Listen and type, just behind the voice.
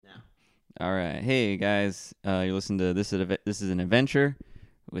All right. Hey, guys. You listen to This is an Adventure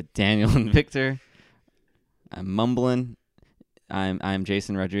with Daniel and Victor. I'm mumbling. I'm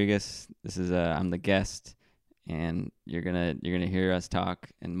Jason Rodriguez. This is I'm the guest, and you're gonna hear us talk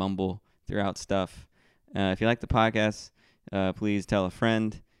and mumble throughout stuff. If you like the podcast, please tell a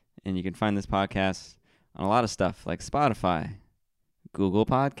friend, and you can find this podcast on a lot of stuff like Spotify, Google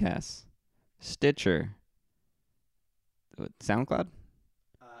Podcasts, Stitcher, SoundCloud,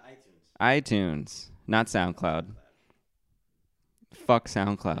 iTunes, not SoundCloud. Fuck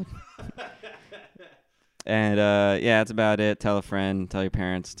SoundCloud. And yeah, that's about it. Tell a friend, tell your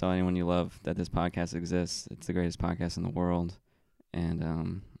parents, tell anyone you love that this podcast exists. It's the greatest podcast in the world.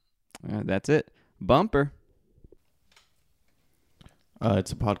 And that's it. Bumper.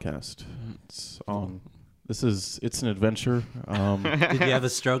 It's a podcast. It's on. It's an adventure. Did you have a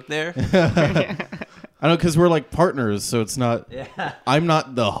stroke there? I know, because we're like partners, so it's not. Yeah. I'm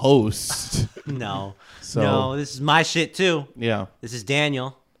not the host. No. So, No, this is my shit too. Yeah. This is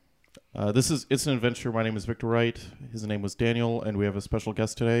Daniel. It's an adventure. My name is Victor Wright. His name was Daniel, and we have a special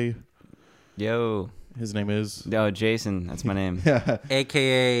guest today. Yo. His name is. Oh, Jason. That's my name. Yeah.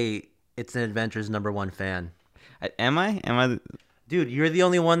 AKA It's an Adventure's #1 fan. Am I? Dude, you're the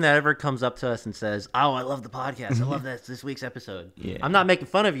only one that ever comes up to us and says, "Oh, I love the podcast. I love this week's episode." Yeah. I'm not making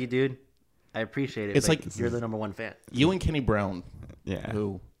fun of you, dude. I appreciate it. It's but like- you're the #1 fan. You and Kenny Brown. Yeah.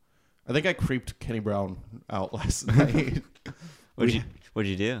 Who? I think I creeped Kenny Brown out last night. What'd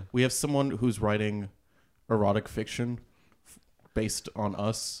you do? We have someone who's writing erotic fiction based on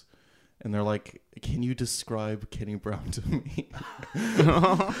us, and they're like, "Can you describe Kenny Brown to me?"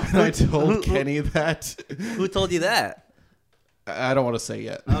 And I told Kenny that. Who told you that? I don't want to say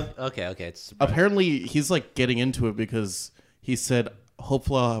yet. Okay. It's Apparently, he's like getting into it because he said,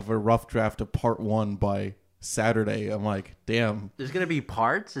 "Hopefully, I'll have a rough draft of part 1 by Saturday." I'm like, "Damn." There's gonna be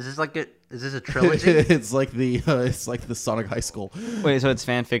parts. Is this a trilogy? It's like the Sonic High School. Wait, so it's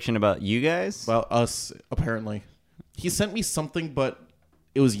fan fiction about you guys? About us, apparently. He sent me something, but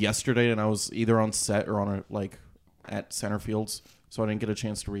it was yesterday, and I was either on set or on at Centerfields, so I didn't get a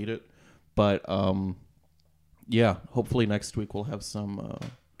chance to read it. But yeah, hopefully next week we'll have some.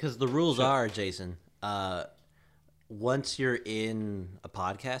 Because the rules are, Jason, once you're in a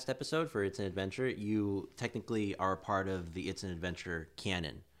podcast episode for It's an Adventure, you technically are a part of the It's an Adventure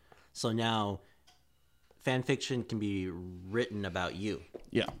canon. So now fan fiction can be written about you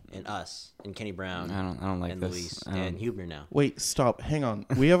Yeah. and us and Kenny Brown I don't like and this. Luis I don't- and Huebner now. Wait, stop. Hang on.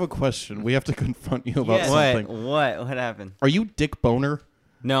 We have a question. We have to confront you about Yes. something. What happened? Are you Dick Boner?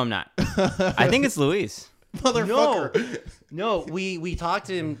 No, I'm not. I think it's Luis. Motherfucker. No, we talked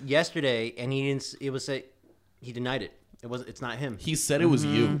to him yesterday and he didn't. He denied it. It's not him. He said it was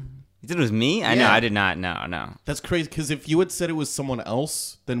you. You said it was me? I know. Yeah. I did not. No. That's crazy, because if you had said it was someone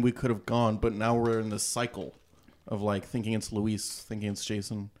else, then we could have gone. But now we're in this cycle of like thinking it's Luis, thinking it's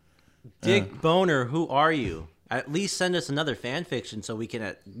Jason. Dick Boner, who are you? At least send us another fan fiction so we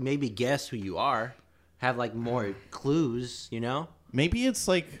can maybe guess who you are. Have like more clues, you know? Maybe it's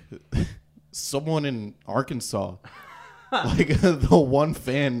like someone in Arkansas, like the one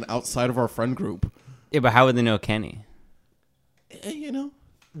fan outside of our friend group. Yeah, but how would they know Kenny? You know,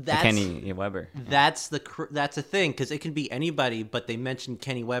 That's Kenny Weber. that's the thing, because it can be anybody, but they mentioned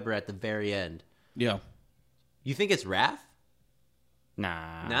Kenny Weber at the very end. yeah. You think it's Raph?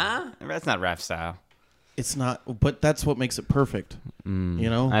 Nah. That's not rap style. It's not, but that's what makes it perfect. You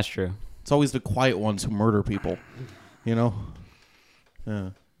know, That's true. it's always the quiet ones who murder people. You know, yeah.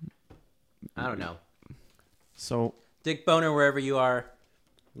 I don't know. So Dick Boner, wherever you are,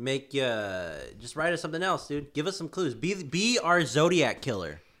 just write us something else, dude. Give us some clues. Be our Zodiac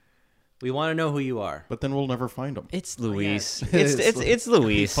killer. We want to know who you are. but then we'll never find him. It's Luis. yeah. It's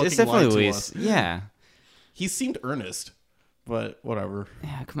Luis. He It's fucking lied definitely to Luis. us. Yeah. He seemed earnest, but whatever.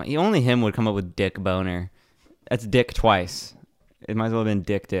 Yeah, come on. Only him would come up with Dick Boner. That's Dick twice. It might as well have been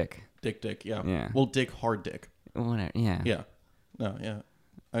Dick. Dick, yeah. Yeah. Well, Dick, hard Dick. Whatever. Yeah. Yeah. No, yeah.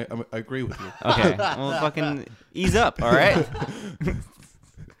 I agree with you. Okay. Well, fucking ease up, all right?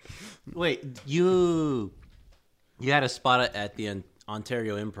 Wait, you had a spot at the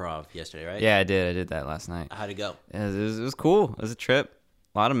Ontario Improv yesterday, right? Yeah, I did that last night. How'd it go? It was cool. It was a trip.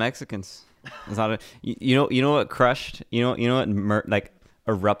 A lot of Mexicans. There's a lot of you know what crushed? You know what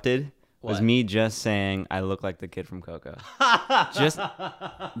erupted was What? me just saying I look like the kid from Coco. just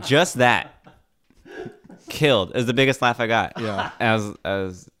that killed. It was the biggest laugh I got. Yeah.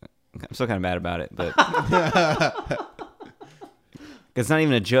 I'm still kind of mad about it, but it's not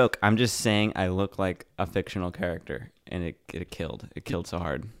even a joke. I'm just saying I look like a fictional character, and it killed. It killed so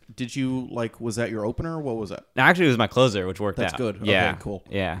hard. did you like? Was that your opener? What was that? Actually, it was my closer, which worked That's out. good. Yeah, Okay, cool.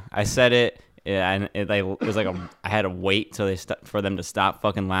 Yeah, I said it. Yeah, and it was like I had to wait till for them to stop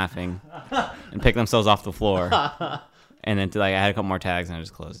fucking laughing and pick themselves off the floor, and then I had a couple more tags and I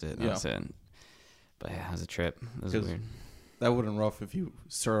just closed it. That's it. But yeah, it was a trip. It was weird. That would have been rough if you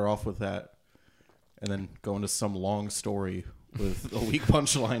started off with that, and then go into some long story with a weak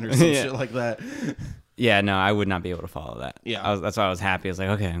punchline or some shit like that. Yeah, no, I would not be able to follow that. Yeah, that's why I was happy. I was like,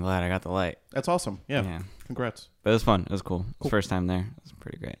 okay, I'm glad I got the light. That's awesome. Yeah. Congrats. But it was fun. It was cool. It was first time there. It was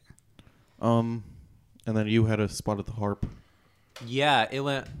pretty great. And then you had a spot at the Harp. Yeah, it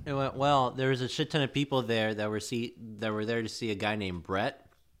went well. There was a shit ton of people there that were there to see a guy named Brett.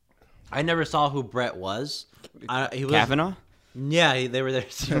 I never saw who Brett was. He was Kavanaugh? Yeah, they were there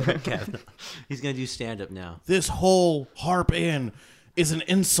to see Brett Kavanaugh. He's gonna do stand up now. This whole Harp Inn is an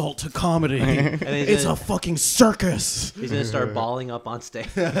insult to comedy. It's a fucking circus. He's gonna start balling up on stage.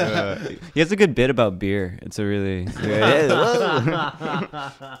 He has a good bit about beer. It's a really.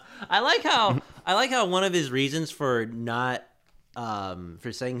 I like how one of his reasons for not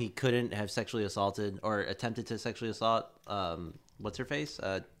for saying he couldn't have sexually assaulted or attempted to sexually assault what's her face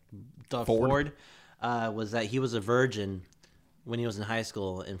Ford was that he was a virgin when he was in high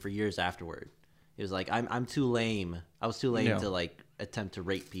school and for years afterward. He was like, I'm too lame. I was too lame to like attempt to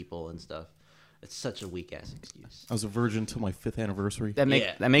rape people and stuff. It's such a weak ass excuse. I was a virgin till my 5th anniversary. That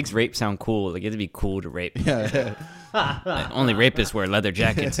makes rape sound cool. Like, it'd be cool to rape. Yeah. Only rapists wear leather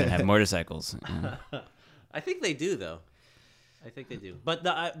jackets and have motorcycles. Yeah. I think they do though. I think they do. But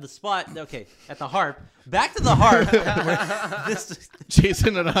the spot, okay, at the Harp. Back to the Harp.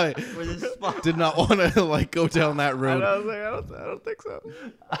 Jason and I where this spot. did not want to like go down that road. I was like, I don't think so.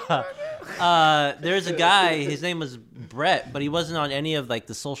 There's a guy. His name was Brett, but he wasn't on any of like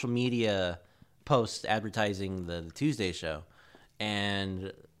the social media posts advertising the Tuesday show.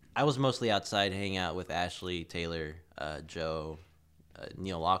 And I was mostly outside hanging out with Ashley, Taylor, Joe,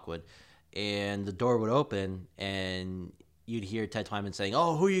 Neil Lockwood, and the door would open and you'd hear Ted Twyman saying,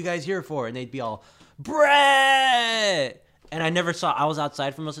 "Oh, who are you guys here for?" And they'd be all, "Brett!" And I was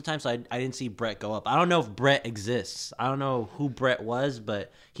outside for most of the time, so I didn't see Brett go up. I don't know if Brett exists. I don't know who Brett was,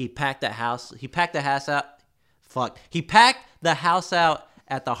 but he packed the house. He packed the house out. He packed the house out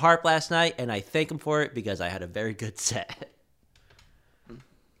at the Harp last night, and I thank him for it because I had a very good set.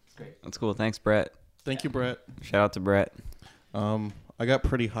 That's cool. Thanks, Brett. Thank you, Brett. Shout out to Brett. I got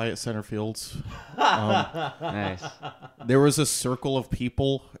pretty high at center fields. Nice. There was a circle of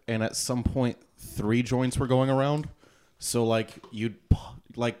people, and at some point, 3 joints were going around. So, like, you'd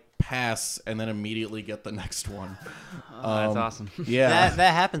like pass and then immediately get the next one. That's awesome. Yeah.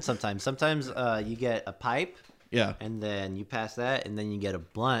 That happens sometimes. Sometimes you get a pipe, Yeah. and then you pass that, and then you get a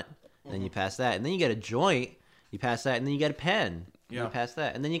blunt, and then you pass that, and then you get a joint, you pass that, and then you get a pen. Yeah. You pass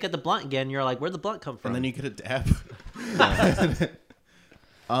that, and then you get the blunt again. And you're like, where'd the blunt come from? And then you get a dab.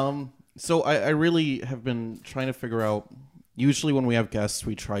 So I really have been trying to figure out, usually when we have guests,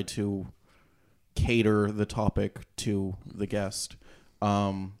 we try to cater the topic to the guest.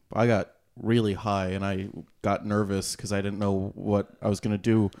 I got really high and I got nervous because I didn't know what I was going to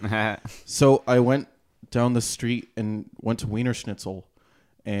do. So I went down the street and went to Wiener Schnitzel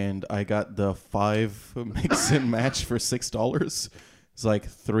and I got the 5 mix and match for $6. It's like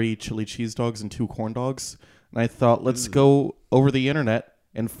 3 chili cheese dogs and 2 corn dogs. And I thought, let's go over the internet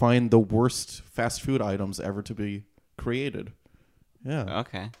and find the worst fast food items ever to be created. Yeah.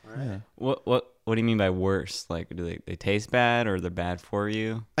 Okay. Yeah. What do you mean by worse? Like, do they taste bad or they're bad for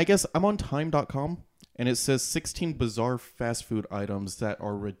you? I guess I'm on time.com and it says 16 bizarre fast food items that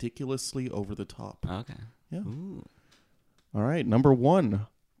are ridiculously over the top. Okay. Yeah. Ooh. All right. Number 1,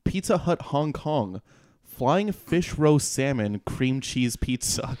 Pizza Hut Hong Kong. Flying fish roe salmon cream cheese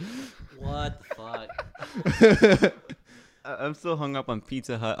pizza. What the fuck? I'm still hung up on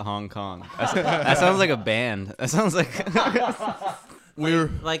Pizza Hut Hong Kong. That sounds like a band. That sounds like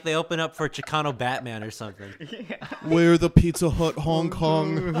Like they open up for Chicano Batman or something. we're the Pizza Hut Hong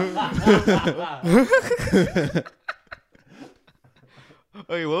Kong.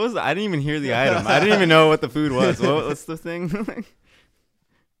 Wait, what was that? I didn't even hear the item. I didn't even know what the food was. What's the thing?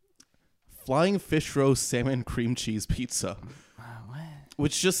 Flying fish roe salmon cream cheese pizza. What?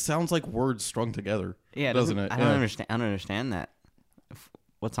 Which just sounds like words strung together. Yeah, doesn't it? I don't understand. I don't understand that.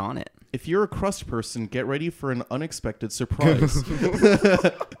 What's on it? If you're a crust person, get ready for an unexpected surprise.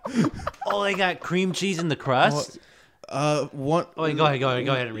 Oh, they got cream cheese in the crust? One. Oh, wait, go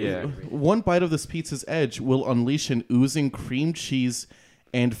ahead and read it. One bite of this pizza's edge will unleash an oozing cream cheese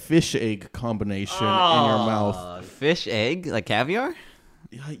and fish egg combination in your mouth. Fish egg? Like caviar?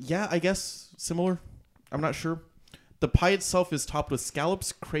 Yeah, I guess similar. I'm not sure. The pie itself is topped with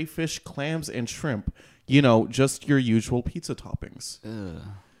scallops, crayfish, clams, and shrimp. You know, just your usual pizza toppings. Ugh.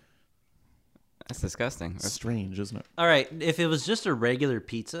 That's disgusting. That's strange, isn't it? All right, if it was just a regular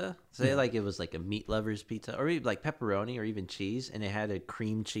pizza, say like it was like a meat lover's pizza, or even like pepperoni, or even cheese, and it had a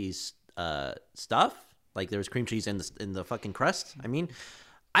cream cheese stuff, like there was cream cheese in the fucking crust. I mean,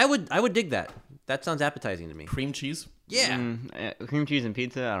 I would dig that. That sounds appetizing to me. Cream cheese? Yeah. Cream cheese and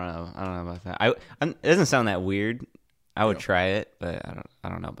pizza. I don't know about that. It doesn't sound that weird. I would try it, but I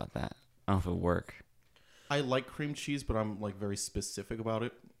don't know about that. I don't know if it would work. I like cream cheese, but I'm like very specific about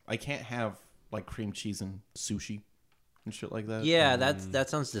it. I can't have like cream cheese and sushi and shit like that. Yeah, that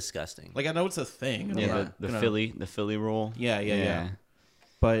sounds disgusting. Like I know it's a thing. Yeah, I'm the not Philly roll. Yeah.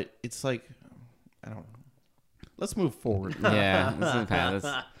 But it's like, I don't know. Let's move forward. Yeah, this is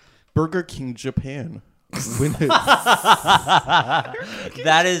bad. Burger King Japan.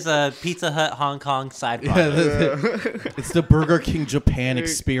 That is a Pizza Hut Hong Kong side project. It's the Burger King Japan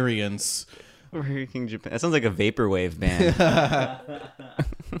experience. Burger King Japan. That sounds like a vaporwave band.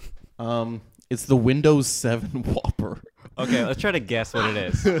 It's the Windows 7 Whopper. Okay, let's try to guess what it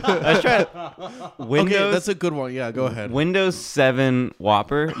is. Let's try to... Windows. Okay, that's a good one. Yeah, go ahead. Windows 7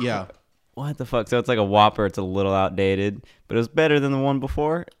 Whopper. Yeah. What the fuck? So it's like a Whopper. It's a little outdated, but it was better than the one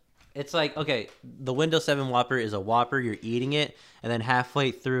before. It's like, okay, the Windows 7 Whopper is a Whopper. You're eating it, and then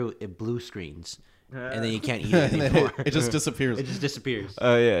halfway through, it blue screens. And then you can't eat it anymore. It just disappears. It just disappears.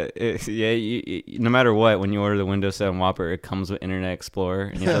 Oh yeah, no matter what, when you order the Windows 7 Whopper, it comes with Internet Explorer,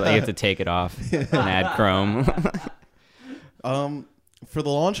 and you have to take it off and add Chrome. For the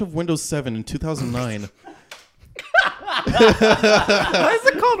launch of Windows 7 in 2009. Why is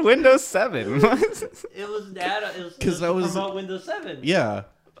it called Windows 7? It was data. It was 'Cause that was- promote Windows 7. Yeah.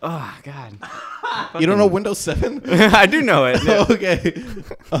 Oh God. You don't know Windows 7? I do know it. Yeah. Okay.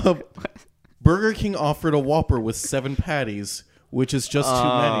 Burger King offered a Whopper with 7 patties, which is just too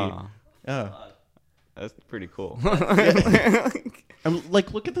many. Yeah. That's pretty cool. I'm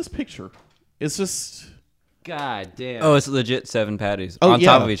like, look at this picture. It's just... God damn. Oh, it's legit 7 patties Oh, on yeah.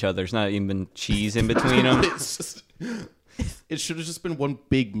 top of each other. There's not even cheese in between them. It's just... It should have just been one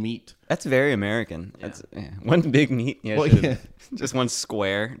big meat. That's very American. That's one big meat. Yeah, Well, should've- yeah. Just one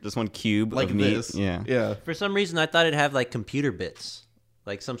square, just one cube Like of meat. this. Yeah. Yeah. For some reason, I thought it'd have like computer bits,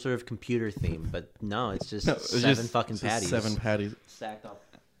 like some sort of computer theme. But no, it's just No, it's seven just- fucking It's just patties. 7 patties. Stacked up.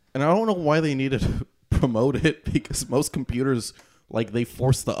 And I don't know why they needed to promote it, because most computers, like, they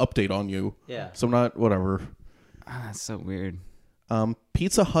force the update on you. Yeah. So not, whatever. Ah, that's so weird.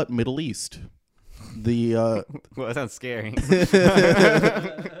 Pizza Hut Middle East. The Well, that sounds scary.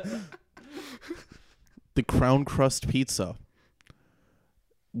 the crown crust pizza.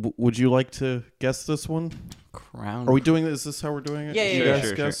 Would you like to guess this one? Crown. Are we doing this? Is this how we're doing it? Yeah, You yeah, guys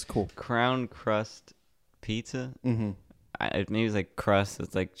sure, guess? Cool. Crown crust pizza. Mm-hmm. Maybe it's like crust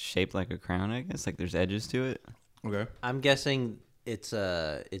that's like shaped like a crown. I guess like there's edges to it. Okay. I'm guessing it's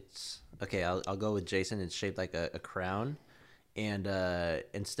okay. I'll go with Jason. It's shaped like a crown, and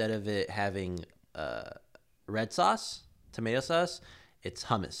instead of it having red sauce, tomato sauce, it's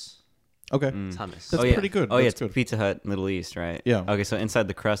hummus. Okay. It's hummus. That's yeah. pretty good. Oh yeah, That's it's good. Pizza Hut Middle East, right? Yeah. Okay, so inside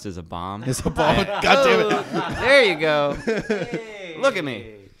the crust is a bomb. It's a bomb. God damn it. There you go. Look at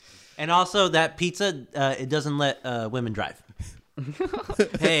me. And also that pizza, it doesn't let women drive.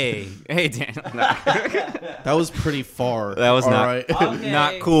 Hey, Dan. No. That was pretty far. That was All not- right. Okay.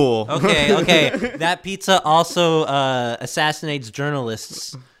 Not cool. Okay. That pizza also assassinates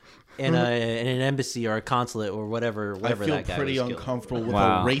journalists in an embassy or a consulate or whatever I feel that guy pretty was killed. uncomfortable with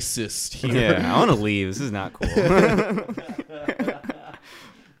Wow. a racist here. Yeah, I want to leave. This is not cool.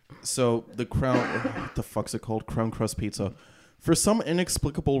 So the what the fuck's it called? Crown crust pizza. For some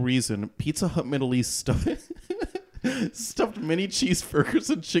inexplicable reason, Pizza Hut Middle East stuffed mini cheeseburgers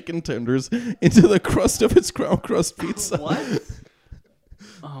and chicken tenders into the crust of its crown crust pizza. What?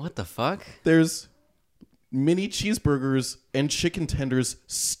 Oh, what the fuck? There's mini cheeseburgers and chicken tenders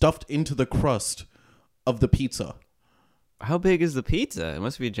stuffed into the crust of the pizza. How big is the pizza? It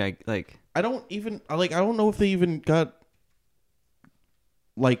must be like. I don't know if they even got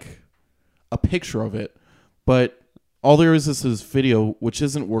like a picture of it, but all there is this video, which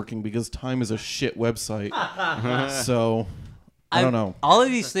isn't working because Time is a shit website. So I don't know. All of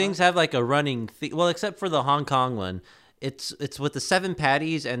these things have like a running well, except for the Hong Kong one. It's with the 7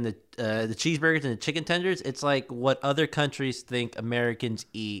 patties and the cheeseburgers and the chicken tenders. It's like what other countries think Americans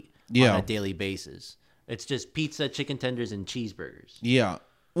eat Yeah. on a daily basis. It's just pizza, chicken tenders, and cheeseburgers. Yeah.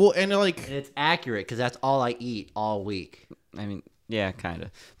 Well, and like And it's accurate because that's all I eat all week. I mean, yeah, kind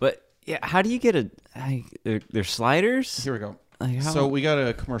of. But yeah, how do you get they're sliders? here we go. Like, how- So we got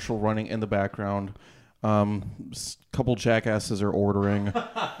a commercial running in the background. Couple jackasses are ordering.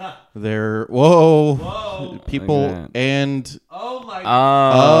 They're people Look at that. and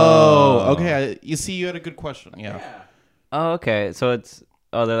Oh. okay. You see, you had a good question. Yeah. Oh, okay. So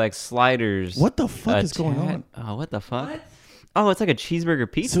they're like sliders. What the fuck is going on? Oh, what the fuck? Oh, it's like a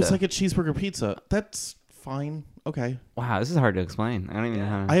cheeseburger pizza. So it's like a cheeseburger pizza. That's fine. Okay. Wow, this is hard to explain. I don't even know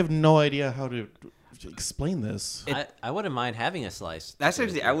how to... I have no idea how to explain this. I wouldn't mind having a slice. That's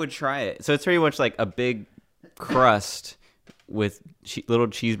actually, I would try it. So it's pretty much like a big crust with little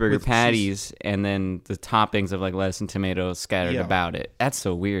cheeseburger With patties and then the toppings of like lettuce and tomatoes scattered Yeah. about it. That's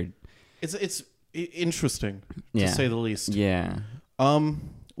so weird. It's interesting Yeah. to say the least. Yeah.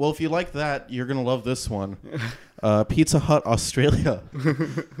 Well, if you like that, you're gonna love this one. Pizza Hut Australia.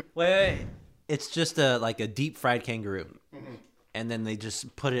 Wait. It's just like a deep fried kangaroo, and then they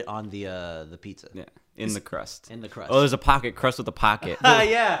just put it on the pizza. Yeah. In the crust. In the crust. Oh, there's a pocket crust with a pocket.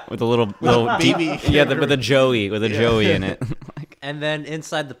 Yeah. With a little baby. Yeah, with a joey in it. Like, And then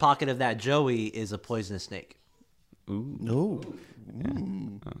inside the pocket of that joey is a poisonous snake. ooh, No.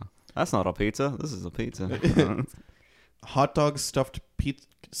 that's not a pizza. This is a pizza. Hot dog stuffed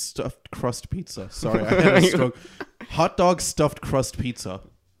crust pizza. Sorry, I had a stroke. Hot dog stuffed crust pizza.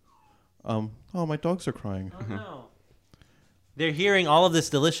 Oh, my dogs are crying. Oh no. They're hearing all of this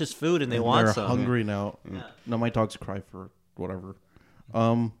delicious food and they want They're some. hungry now. No, my dogs cry for whatever.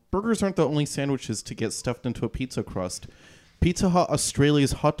 Burgers aren't the only sandwiches to get stuffed into a pizza crust. Pizza Hut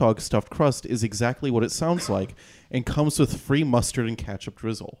Australia's hot dog stuffed crust is exactly what it sounds like and comes with free mustard and ketchup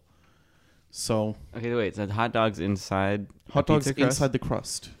drizzle. So, Okay, wait. So hot dogs inside. hot a dogs pizza crust? inside the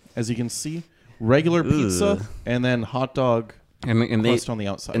crust. As you can see, regular pizza Ugh. and then hot dog And they crust on the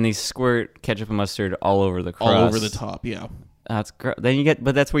outside. and they squirt ketchup and mustard all over the crust. all over the top, yeah. That's gross. Then you get,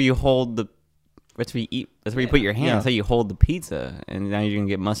 but that's where you hold the. That's where you eat. That's where you put your hand. Yeah. That's how you hold the pizza, and now you're gonna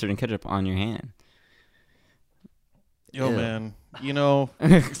get mustard and ketchup on your hand. Yo, Ew. man. You know,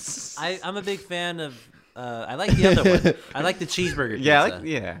 I'm a big fan of. I like the other one. I like the cheeseburger pizza.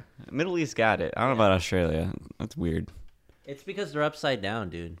 yeah. Middle East got it. I don't know about Australia. That's weird. It's because they're upside down,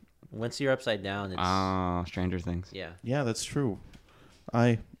 dude. Once you're upside down, it's Oh, Stranger Things. yeah. yeah, that's true.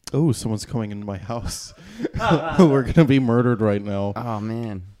 Someone's coming into my house. We're going to be murdered right now. Oh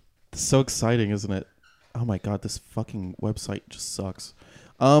man. It's so exciting, isn't it? Oh my god, this fucking website just sucks.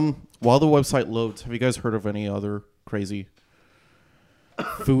 While the website loads, have you guys heard of any other crazy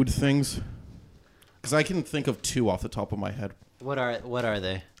food things? Because I can think of two off the top of my head. What are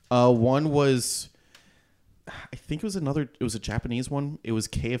they? One was, I think it was a Japanese one. It was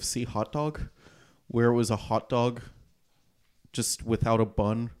KFC hot dog, where it was a hot dog just without a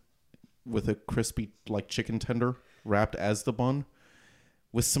bun, with a crispy like chicken tender wrapped as the bun,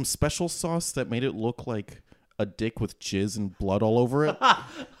 with some special sauce that made it look like a dick with jizz and blood all over it.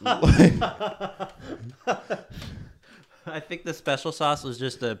 I think the special sauce was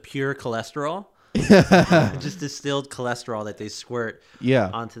just a pure cholesterol. Just distilled cholesterol that they squirt Yeah.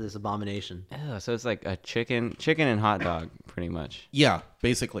 onto this abomination. Oh, so it's like a chicken and hot dog, pretty much. Yeah,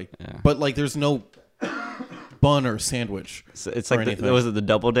 basically. Yeah. But like there's no bun or sandwich. So it's or like anything. was it the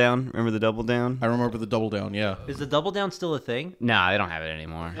double down? Remember the double down? I remember the double down, yeah. Is the double down still a thing? Nah, they don't have it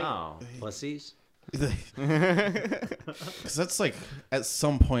anymore. Oh, pussies. Because that's like at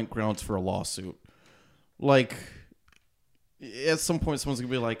some point grounds for a lawsuit. Like at some point someone's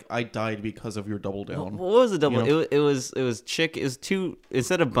gonna be like, I died because of your double down. What was the double? You know? It was chicken. It was two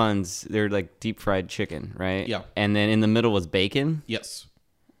instead of buns. They're like deep fried chicken, right? Yeah. And then in the middle was bacon. Yes.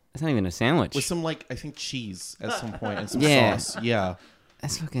 That's not even a sandwich. With some like I think cheese at some point and some Yeah. sauce. Yeah.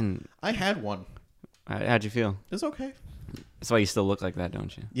 That's fucking. I had one. How'd you feel? It's okay. That's why you still look like that,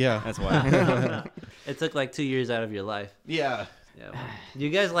 don't you? Yeah. That's why. It took like 2 years out of your life. Yeah. Yeah. Do you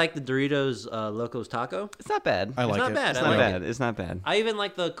guys like the Doritos Locos Taco? It's not bad. I like not it. bad. It's I not like bad. it. It's not bad. I even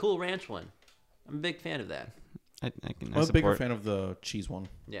like the Cool Ranch one. I'm a big fan of that. I can. I'm a bigger support. fan of the cheese one.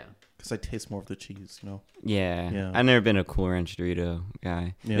 Yeah. Because I taste more of the cheese, you know? Yeah. Yeah. I've never been a Cool Ranch Dorito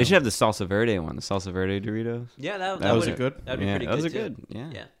guy. Yeah. They should have the salsa verde one. The salsa verde Doritos. Yeah, that was would- good? That'd be Yeah, pretty those good. are too. good. Yeah.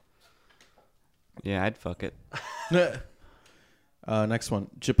 Yeah. Yeah, I'd fuck it. Next one.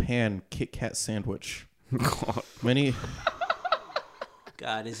 Japan Kit Kat sandwich. Many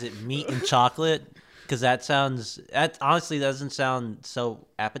God, is it meat and chocolate? Because that honestly doesn't sound so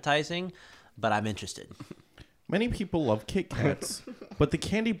appetizing, but I'm interested. Many people love Kit Kats, but the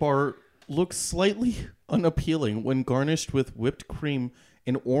candy bar looks slightly unappealing when garnished with whipped cream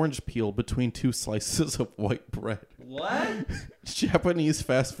and orange peel between two slices of white bread. What? Japanese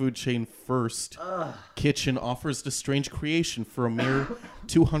fast food chain First Kitchen offers the strange creation for a mere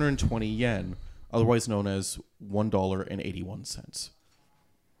 220 yen, otherwise known as $1.81.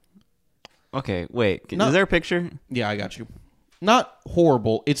 Okay, wait. No. Is there a picture? Yeah, I got you. Not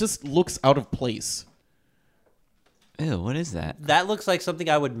horrible. It just looks out of place. Ew, what is that? That looks like something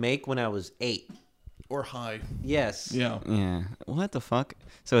I would make when I was 8. Or high. Yes. Yeah. Yeah. What the fuck?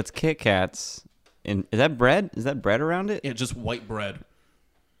 So it's Kit Kats. Is that bread? Is that bread around it? Yeah, just white bread.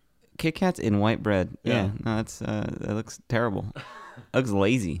 Kit Kats in white bread. Yeah. Yeah. No, that looks terrible. That looks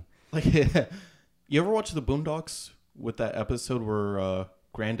lazy. Like, you ever watch the Boondocks with that episode where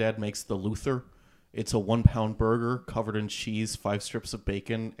Granddad makes the Luther? It's a 1 pound burger covered in cheese, 5 strips of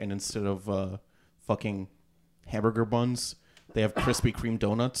bacon, and instead of fucking hamburger buns, they have Krispy Kreme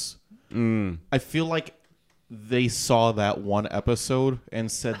donuts. I feel like they saw that one episode and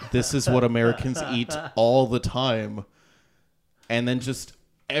said, this is what Americans eat all the time. And then just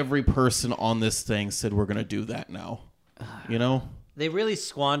every person on this thing said, we're going to do that now. You know? They really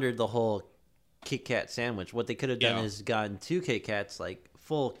squandered the whole Kit Kat sandwich. What they could have done Yeah. is gotten 2 Kit Kats, like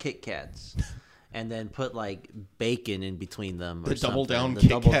full Kit Kats, and then put like bacon in between them. The or double something. down The Kit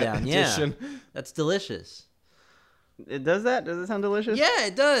double Kat down. edition. Yeah, that's delicious. It does that? Does it sound delicious? Yeah,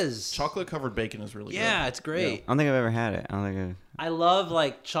 it does. Chocolate covered bacon is really Yeah, good. it's great. I don't think I've ever had it. I don't think I love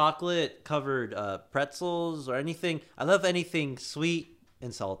like chocolate covered pretzels or anything. I love anything sweet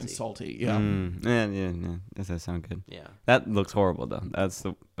and salty. And salty, yeah. yeah. That does sound good. Yeah. That looks horrible though. That's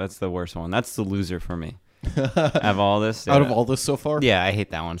the worst one. That's the loser for me. Out of all this, Out of all this so far? yeah, I hate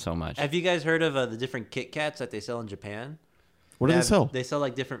that one so much. Have you guys heard of the different Kit Kats that they sell in Japan? What do they sell? They sell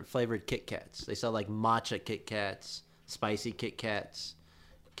like different flavored Kit Kats. They sell like matcha Kit Kats, spicy Kit Kats,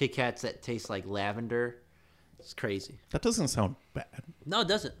 Kit Kats that taste like lavender. It's crazy. That doesn't sound bad. No, it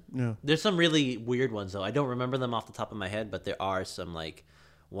doesn't. No. There's some really weird ones though. I don't remember them off the top of my head, but there are some like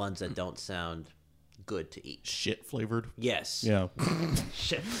ones that don't sound good to eat. Shit flavored. Yes. Yeah.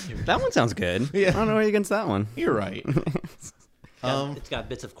 Shit. That one sounds good. Yeah. I don't know where you're against that one. You're right. It's got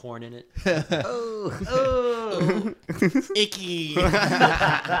bits of corn in it. Icky.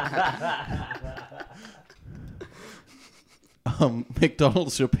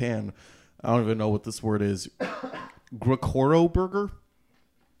 McDonald's Japan. I don't even know what this word is. Gracoro burger.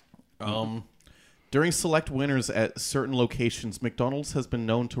 During select winners at certain locations, McDonald's has been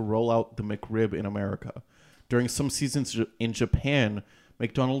known to roll out the McRib in America. During some seasons in Japan,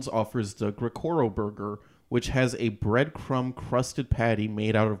 McDonald's offers the Gracoro burger, which has a breadcrumb crusted patty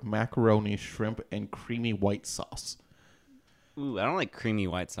made out of macaroni, shrimp, and creamy white sauce. Ooh, I don't like creamy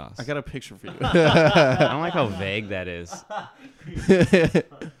white sauce. I got a picture for you. I don't like how vague that is.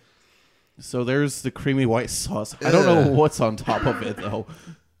 So there's the creamy white sauce. I don't know what's on top of it though,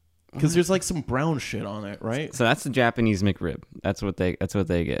 because there's like some brown shit on it, right? So that's the Japanese McRib. That's what they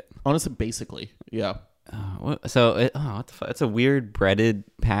get. Honestly, basically, yeah. What the fuck? It's a weird breaded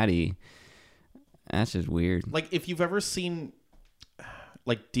patty. That's just weird. Like if you've ever seen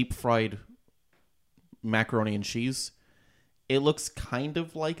like deep fried macaroni and cheese, it looks kind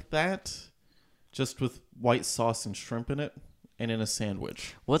of like that, just with white sauce and shrimp in it. And in a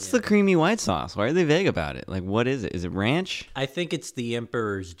sandwich. What's the creamy white sauce? Why are they vague about it? Like, what is it? Is it ranch? I think it's the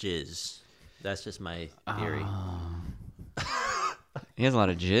Emperor's jizz. That's just my theory. He has a lot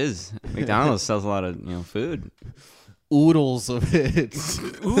of jizz. McDonald's sells a lot of food. Oodles of it.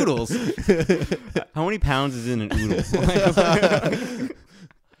 Oodles. How many pounds is in an oodle?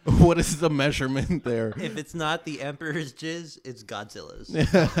 What is the measurement there? If it's not the Emperor's jizz, it's Godzilla's.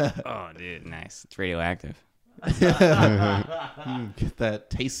 Oh, dude, nice. It's radioactive. Get that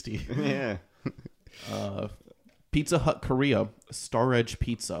tasty. Yeah. Pizza Hut Korea, Star Edge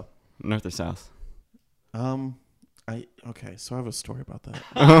Pizza. North or south? Okay, so I have a story about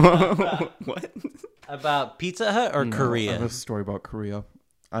that. What? About Pizza Hut or No, Korea? I have a story about Korea.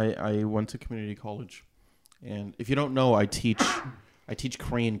 I went to community college, and if you don't know, I teach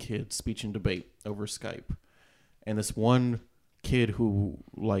Korean kids speech and debate over Skype. And this one kid who,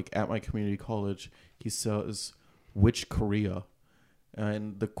 like, at my community college, he says, "Which Korea?"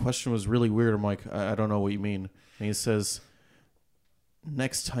 And the question was really weird. I'm like, I don't know what you mean. And he says,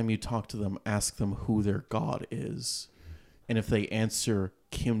 "Next time you talk to them, ask them who their god is. And if they answer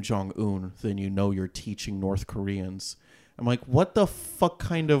Kim Jong-un, then you know you're teaching North Koreans." I'm like, what the fuck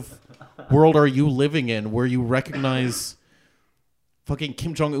kind of world are you living in where you recognize fucking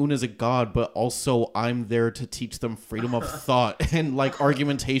Kim Jong-un as a god, but also I'm there to teach them freedom of thought and like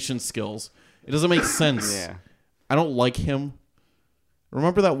argumentation skills? It doesn't make sense. Yeah. I don't like him.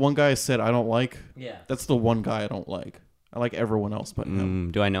 Remember that one guy I said I don't like? Yeah. That's the one guy I don't like. I like everyone else but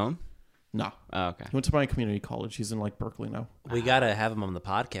him. Do I know him? Nah. Oh, okay. He went to my community college. He's in like Berkeley now. We gotta have him on the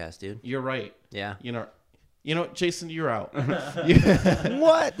podcast, dude. You're right. Yeah. You know, Jason, you're out.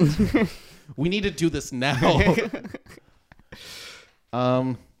 What? We need to do this now.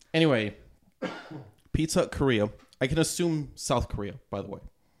 Anyway, Pizza Hut Korea. I can assume South Korea, by the way.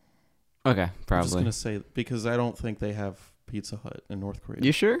 Okay, I'm just probably. going to say, because I don't think they have Pizza Hut in North Korea.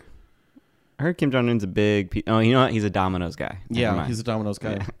 You sure? I heard Kim Jong Un's a big. Oh, you know what? He's a Domino's guy. Never Yeah, mind. he's a Domino's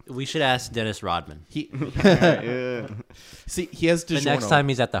guy. Yeah. We should ask Dennis Rodman Yeah. See, he has DiGiorno. the next time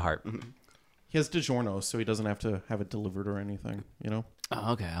he's at the Heart. He has DiGiorno, so he doesn't have to have it delivered or anything, you know?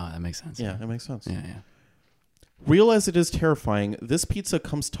 Oh, okay. Oh, that makes sense. Yeah, that makes sense. Yeah, yeah. Real as it is terrifying, this pizza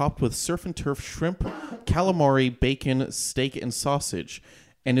comes topped with surf and turf shrimp, calamari, bacon, steak, and sausage,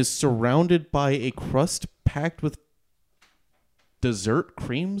 and is surrounded by a crust packed with dessert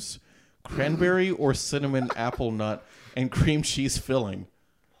creams, cranberry or cinnamon apple nut, and cream cheese filling.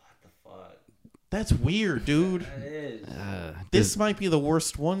 That's weird, dude. This might be the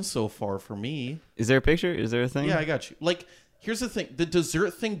worst one so far for me. Is there a picture? Is there a thing? Yeah, I got you. Like, here's the thing. The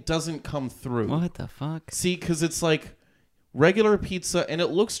dessert thing doesn't come through. What the fuck? See, because it's like regular pizza, and it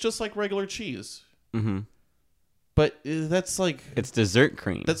looks just like regular cheese. Mm-hmm. But that's like, It's dessert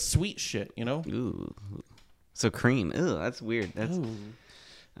cream. that's sweet shit, you know? Ooh. So cream. Ew, that's weird. That's Ooh.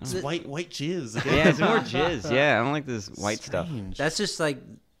 It's white jizz. yeah. It's more jizz. Yeah, I don't like this white stuff. Strange. That's just like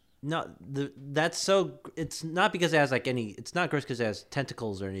that's so. It's not because it has like any. It's not gross because it has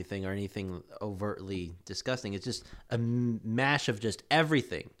tentacles or anything overtly disgusting. It's just a mash of just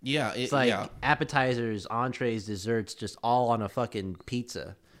everything. Yeah, It's like yeah. appetizers, entrees, desserts, just all on a fucking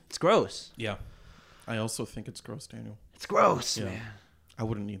pizza. It's gross. Yeah. I also think it's gross, Daniel. It's gross, Yeah. man. I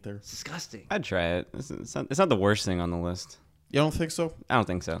wouldn't eat there. It's disgusting. I'd try it. It's not the worst thing on the list. You don't think so? I don't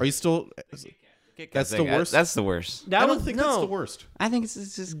think so. Are you still... That's the worst? That's the worst. I don't think that's the worst. I think it's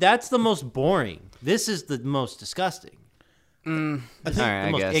just. That's the most boring. This is the most disgusting. I think All right, The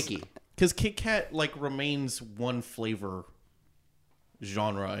I most guess. icky. because Kit Kat like remains one flavor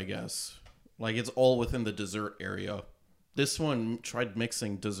genre, I guess. Like it's all within the dessert area. This one tried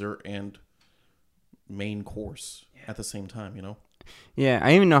mixing dessert and main course at the same time, you know? Yeah, I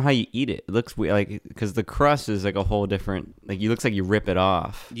don't even know how you eat it. It looks weird, like because the crust is like a whole different. Like, it looks like you rip it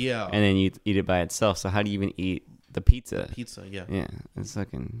off. Yeah. And then you eat it by itself. So how do you even eat the pizza? Pizza, yeah. Yeah, it's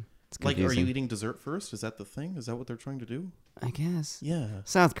fucking. It's Like, confusing. are you eating dessert first? Is that the thing? Is that what they're trying to do? I guess. Yeah.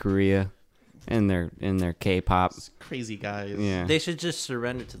 South Korea, and their K-pop. It's crazy guys. Yeah. They should just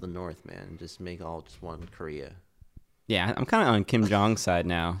surrender to the North, man, and just make all just one Korea. Yeah, I'm kind of on Kim Jong's side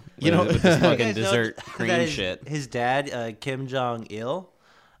now. You know- with this You fucking guys know dessert that cream his, shit. His dad, Kim Jong Il,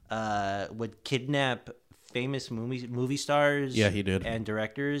 would kidnap famous movie stars. Yeah, he did. And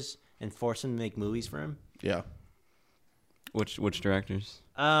directors and force them to make movies for him. Yeah. Which directors?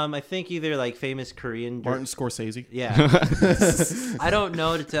 I think either like famous Korean. Martin Scorsese. Yeah. I don't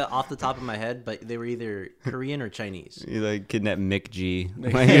know off the top of my head, but they were either Korean or Chinese. You like kidnap Mick G.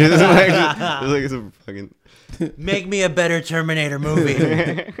 Like, it's like some fucking. Make me a better Terminator movie.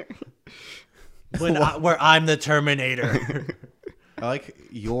 Where I'm the Terminator. I like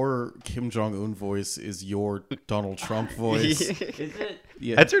your Kim Jong-un voice is your Donald Trump voice. Is it?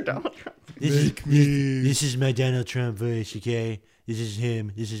 Yeah. That's your Donald Trump. This is my Donald Trump voice, okay? This is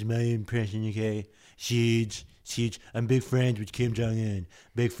him. This is my impression, okay? Huge. I'm big friends with Kim Jong-un.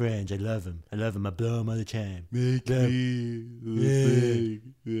 Big friends. I love him. I blow him all the time.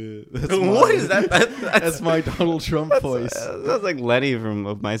 What is that? That's my Donald Trump voice. That's like Letty from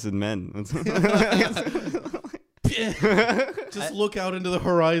Of Mice and Men. Just look out into the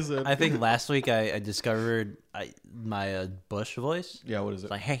horizon. I think last week I discovered my Bush voice. Yeah, what is it?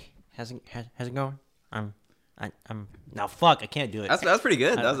 It's like, hey, how's it going? I'm now fuck, I can't do it. That's pretty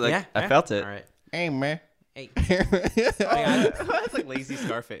good. That was like, Yeah? I felt it. All right. Hey, man. Hey, That's like lazy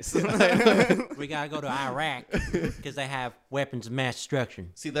Scarface. we gotta go to Iraq because they have weapons of mass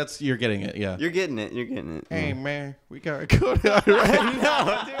destruction. See, you're getting it, yeah. You're getting it. You're getting it. Hey, man, we gotta go to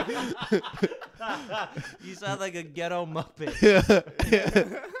Iraq. You sound like a ghetto muppet.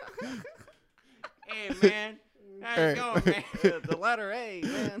 Hey man, how's it going, man? The letter A,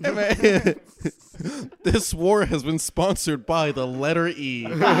 man. Hey, man. This war has been sponsored by the letter E.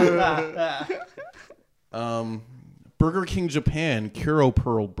 Burger King Japan, Kuro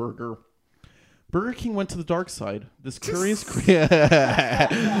Pearl Burger. Burger King went to the dark side. This curious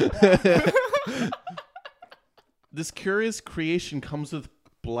creation comes with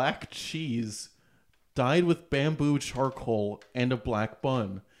black cheese, dyed with bamboo charcoal, and a black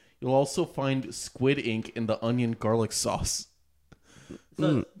bun. You'll also find squid ink in the onion garlic sauce.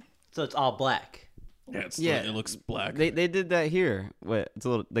 So it's all black. Yeah, it looks black. They did that here. What? It's a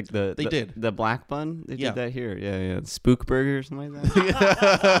little like They did. the black bun. They Yeah. did that here. Yeah. Spook burger or something like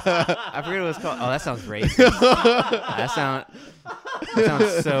that. I forget what it's called. Oh, that sounds racist. that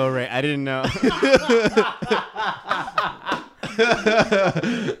sounds so right. I didn't know.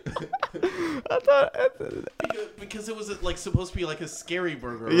 Because it was like supposed to be like a scary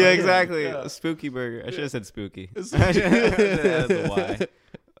burger. Right? Yeah, exactly. Yeah. A spooky burger. I should have said spooky. That's the why.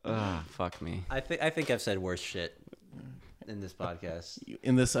 Ah, fuck me. I think I've said worse shit in this podcast.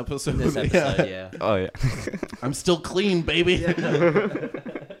 In this episode. In this episode, yeah. Oh yeah. I'm still clean, baby.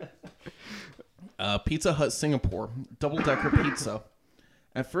 Pizza Hut Singapore, double-decker pizza.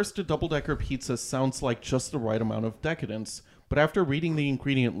 At first, a double-decker pizza sounds like just the right amount of decadence, but after reading the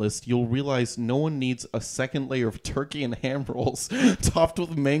ingredient list, you'll realize no one needs a second layer of turkey and ham rolls topped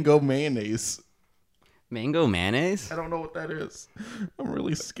with mango mayonnaise. Mango mayonnaise? I don't know what that is. I'm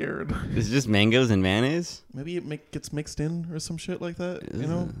really scared. Is it just mangoes and mayonnaise? Maybe it gets mixed in or some shit like that, you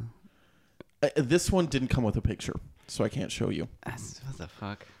know? This one didn't come with a picture, so I can't show you. What the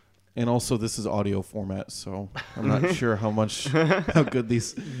fuck? And also, this is audio format, so I'm not sure how good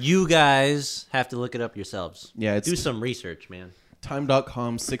these... You guys have to look it up yourselves. Yeah, it's do some research, man.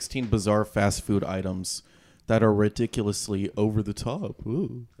 Time.com, 16 bizarre fast food items that are ridiculously over the top.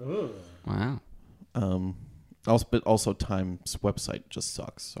 Ooh. Wow. Also, Time's website just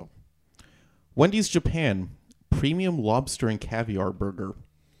sucks. So, Wendy's Japan, premium lobster and caviar burger.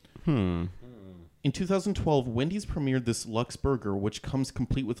 In 2012, Wendy's premiered this Lux burger, which comes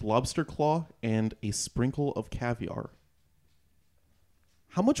complete with lobster claw and a sprinkle of caviar.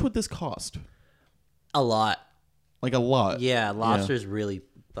 How much would this cost? A lot. Like a lot. Yeah, lobster is really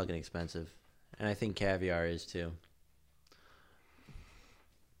fucking expensive. And I think caviar is too.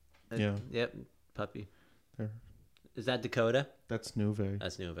 Yeah. Yep, puppy. There. Is that Dakota? That's Nuve.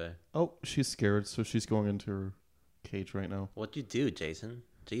 That's Nuve. Oh, she's scared, so she's going into her cage right now. What'd you do, Jason?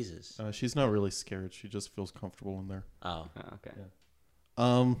 Jesus. She's not really scared. She just feels comfortable in there. Oh. Okay.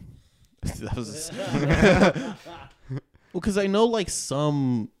 That was well, because I know like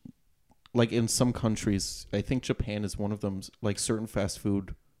in some countries, I think Japan is one of them. Like certain fast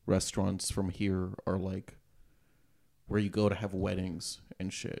food restaurants from here are like where you go to have weddings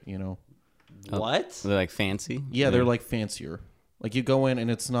and shit. You know? What? They're like fancy? Yeah, they're like fancier. Like you go in and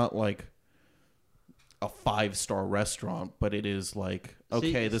it's not like a 5-star restaurant, but it is like,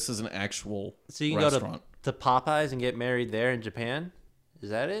 okay, this is an actual So you can restaurant. go to Popeyes and get married there in Japan?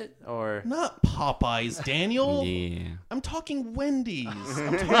 Is that it? Or Not Popeyes, Daniel. Yeah. I'm talking Wendy's.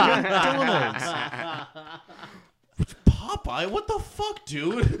 I'm talking McDonald's. Popeye? What the fuck,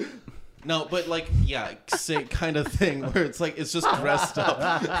 dude? No, but like, yeah, same kind of thing where it's like, it's just dressed up.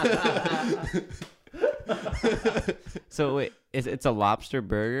 So wait, it's a lobster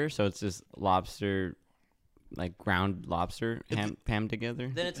burger, so it's just lobster, like ground lobster ham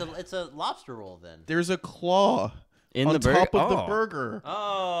together? then it's a lobster roll then. There's a claw In on the burger? top of the Oh. burger.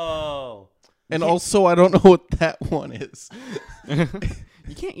 Oh. And also, I don't know what that one is.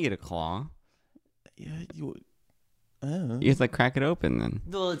 You can't eat a claw. Yeah, you... You have to like crack it open then.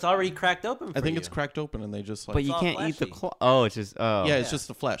 Well, it's already cracked open for I think you. it's cracked open and they just like... But you all can't eat the fleshy. claw. Oh, it's just yeah, it's just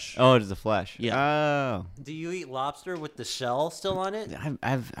the flesh. Oh, it's the flesh. Yeah. Oh. Do you eat lobster with the shell still on it?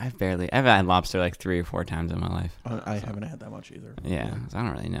 I've had lobster like 3 or 4 times in my life. I haven't had that much either. Yeah, so I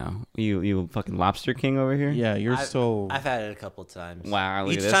don't really know. You fucking lobster king over here? Yeah, you're so... I've had it a couple of times. Wow,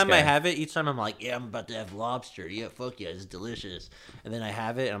 look Each at this time I guy. have it, each time I'm like, yeah, I'm about to have lobster. Yeah, fuck yeah, it's delicious. And then I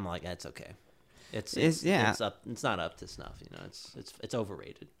have it, and I'm like, that's okay. It's not up to snuff. You know, it's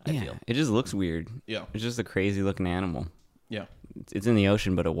overrated. I Yeah, feel. it just looks weird. Yeah. It's just a crazy looking animal. Yeah. It's in the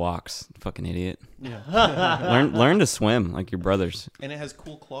ocean, but it walks. Fucking idiot. Yeah. Learn to swim like your brothers. And it has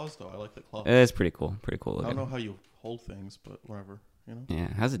cool claws, though. I like the claws. It's pretty cool. Pretty cool I looking. don't know how you hold things, but whatever. You know? Yeah,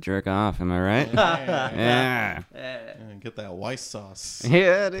 how's it jerk off? Am I right? Yeah. Yeah, get that white sauce.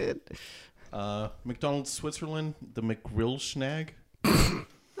 Yeah, dude. McDonald's Switzerland, the McGrill Schnag.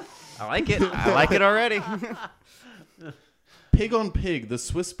 I like it. I like it already. Pig on Pig, the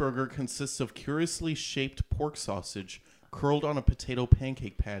Swiss burger consists of curiously shaped pork sausage curled on a potato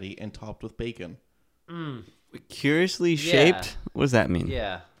pancake patty and topped with bacon. Curiously shaped? What does that mean?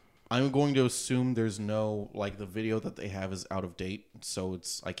 Yeah. I'm going to assume there's no, like, the video that they have is out of date, so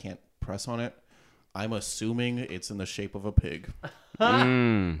I can't press on it. I'm assuming it's in the shape of a pig.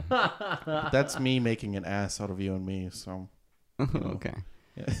 But that's me making an ass out of you and me, so. Okay.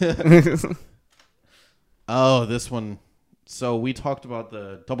 Oh, this one. So we talked about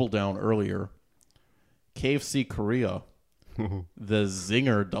the Double Down earlier. KFC Korea, the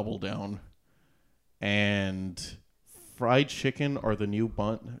Zinger Double Down, and fried chicken are the new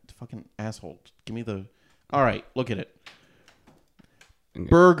bun. Fucking asshole. Give me the... All right, look at it.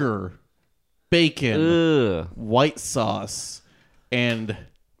 Burger, bacon, Ugh. white sauce, and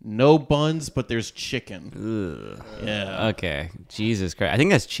no buns, but there's chicken. Ugh. Yeah. Okay. Jesus Christ. I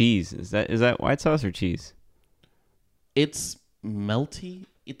think that's cheese. Is that white sauce or cheese? It's melty.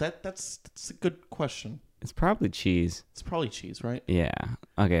 That's a good question. It's probably cheese. It's probably cheese, right? Yeah.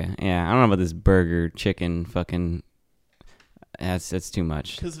 Okay. Yeah. I don't know about this burger, chicken, fucking. That's too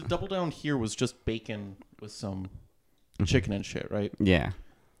much. Because the Double Down here was just bacon with some chicken and shit, right? Yeah.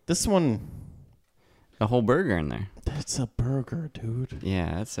 This one, A whole burger in there. that's a burger, dude.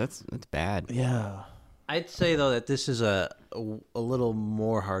 Yeah. That's bad. Yeah. I'd say though that this is a little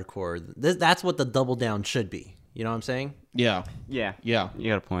more hardcore. That's what the double down should be. You know what I'm saying? Yeah. Yeah. Yeah.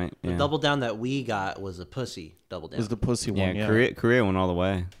 You got a point. The Yeah. double down that we got was a pussy double down. Is the pussy Yeah. one? Yeah. Korea went all the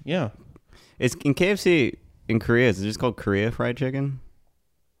way. Yeah. It's in KFC in Korea. Is it just called Korea fried chicken?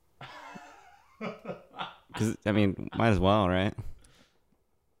 Because I mean, might as well, right?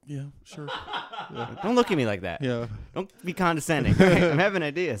 Yeah. Sure. Don't look at me like that. Yeah. Don't be condescending. all right? I'm having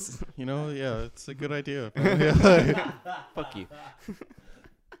ideas. You know. Yeah. It's a good idea. Fuck you.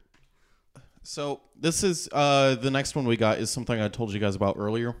 So this is the next one we got is something I told you guys about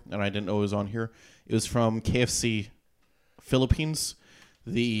earlier, and I didn't know it was on here. It was from KFC Philippines,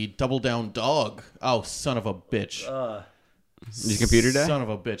 the Double Down Dog. Oh, son of a bitch! Did your computer die? Son of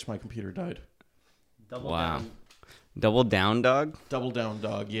a bitch! My computer died. double Wow. down. Double down dog. Double Down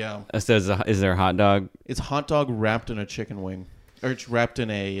Dog. Yeah, So is there a hot dog? it's hot dog wrapped in a chicken wing, or it's wrapped in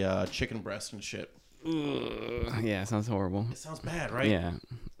a chicken breast and shit. Yeah, sounds horrible. It sounds bad, right? Yeah.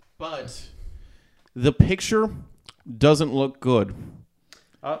 But the picture doesn't look good.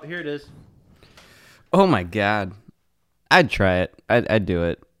 Oh, here it is. Oh my god. I'd try it. I'd do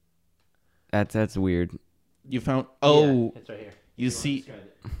it. That's weird. You found? Oh, it's right here. you see,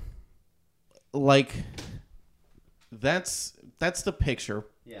 like that's the picture.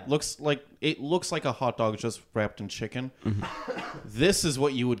 Yeah. Looks like a hot dog just wrapped in chicken. This is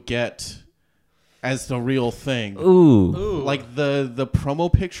what you would get as the real thing. Ooh. Like the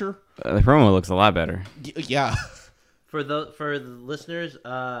promo picture. The promo looks a lot better. Yeah. For the listeners,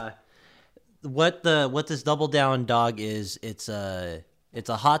 what this double down dog is, it's a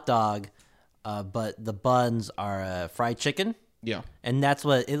hot dog, but the buns are fried chicken. Yeah. And that's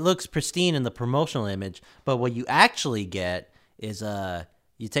what it looks pristine in the promotional image. But what you actually get is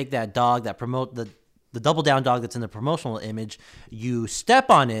you take that dog that promote the double down dog that's in the promotional image, you step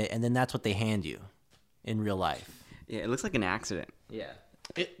on it, and then that's what they hand you in real life. Yeah, it looks like an accident. Yeah.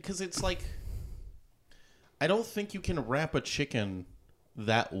 Because it's like, I don't think you can wrap a chicken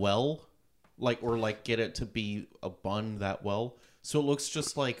that well, or get it to be a bun that well. So it looks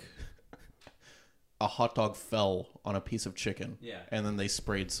just like a hot dog fell on a piece of chicken. Yeah. And then they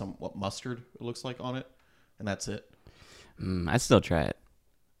sprayed some mustard, it looks like, on it, and that's it. I'd still try it.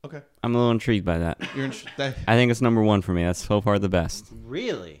 Okay. I'm a little intrigued by that. You're that. I think it's number one for me. That's so far the best.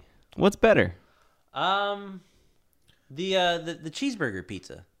 Really? What's better? The cheeseburger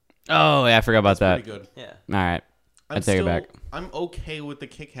pizza. Oh, yeah, I forgot about that. Pretty good. Yeah. All right. I take it back. I'm okay with the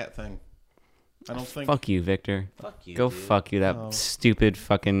Kit Kat thing. I don't think. Fuck you, Victor. Fuck you. Go dude. fuck you. That stupid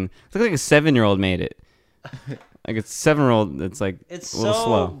fucking. It looks like a 7-year-old made it. Like a 7-year-old that's like It's a little so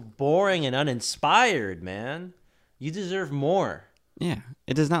slow. boring and uninspired, man. You deserve more. Yeah,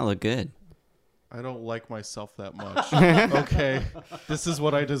 it does not look good. I don't like myself that much. Okay. This is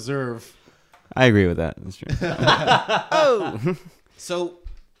what I deserve. I agree with that. That's true. Oh. So,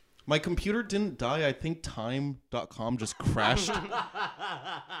 my computer didn't die. I think time.com just crashed.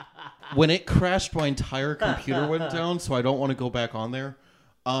 When it crashed, my entire computer went down, so I don't want to go back on there.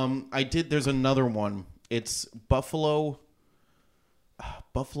 There's another one. It's buffalo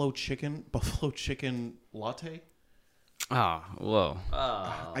chicken latte. Oh, whoa.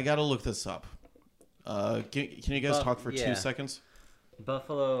 I got to look this up. Can you guys talk for 2 seconds?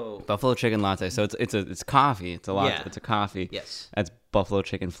 Buffalo chicken latte. So it's coffee. It's a latte. Yeah. It's a coffee. Yes. That's buffalo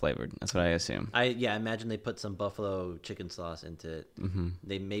chicken flavored. That's what I assume. I imagine they put some buffalo chicken sauce into it. Mm-hmm.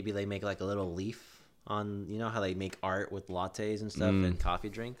 They make like a little leaf on, you know how they make art with lattes and stuff and coffee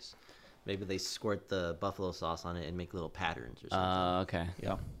drinks. Maybe they squirt the buffalo sauce on it and make little patterns or something. Okay.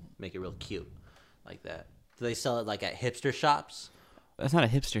 Yeah. Make it real cute, like that. Do they sell it like at hipster shops? That's not a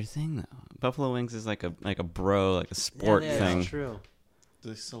hipster thing though. Buffalo wings is like a bro, like a sport thing. That's true. Do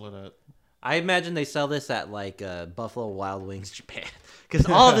they sell it at? I imagine they sell this at like Buffalo Wild Wings Japan, because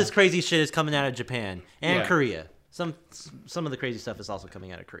all this crazy shit is coming out of Japan and Korea. Some of the crazy stuff is also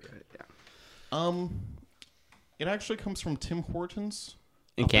coming out of Korea. Yeah. It actually comes from Tim Hortons.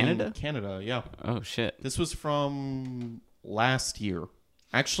 In Canada? Canada, yeah. Oh shit. This was from last year.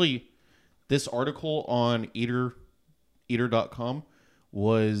 Actually, this article on eater.com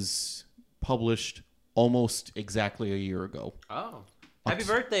was published almost exactly a year ago. Oh. Happy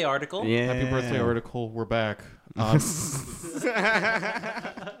birthday article. Yeah. Happy birthday article. We're back.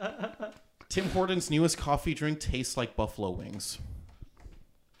 Tim Hortons' newest coffee drink tastes like buffalo wings.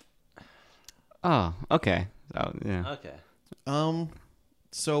 Oh, okay. Oh, yeah. Okay.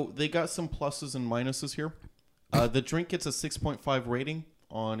 So they got some pluses and minuses here. The drink gets a 6.5 rating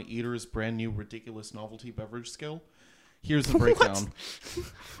on Eater's brand new ridiculous novelty beverage scale. Here's the breakdown.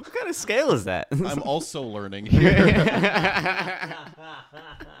 What kind of scale is that? I'm also learning here.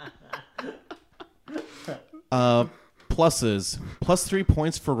 Pluses. Plus 3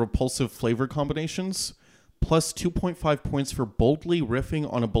 points for repulsive flavor combinations. Plus 2.5 points for boldly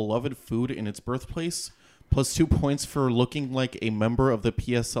riffing on a beloved food in its birthplace. Plus 2 points for looking like a member of the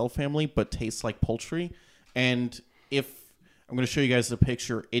PSL family but tastes like poultry. And if I'm going to show you guys the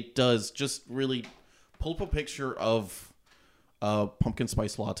picture, it does just really pull up a picture of pumpkin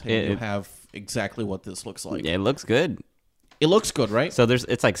spice latte. You have exactly what this looks like. Yeah, it looks good. It looks good, right? So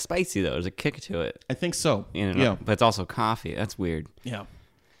it's like spicy though. There's a kick to it. I think so. You know, Yeah. But it's also coffee. That's weird. Yeah.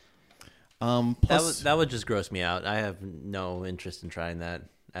 That would just gross me out. I have no interest in trying that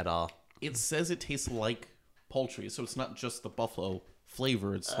at all. It says it tastes like poultry, so it's not just the buffalo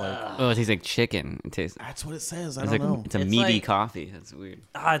flavor. It's like Oh, it tastes like chicken. It tastes. that's what it says. I It's don't like know. it's a It's meaty like- coffee. That's weird.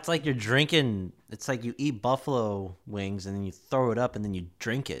 It's like you're drinking. It's like you eat buffalo wings and then you throw it up and then you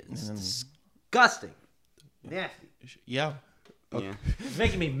drink it. It's disgusting. Nasty. Yeah. Yeah. It's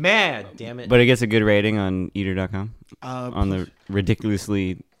making me mad. Damn it. But it gets a good rating on Eater.com on Plus the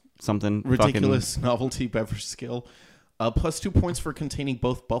ridiculously something ridiculous novelty beverage scale. Plus 2 points for containing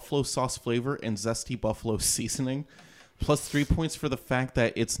both buffalo sauce flavor and zesty buffalo seasoning. Plus 3 points for the fact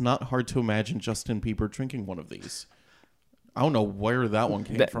that it's not hard to imagine Justin Bieber drinking one of these. I don't know where that one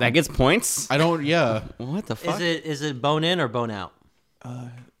came from. That gets points. I don't. Yeah. What the fuck? is it bone in or bone out?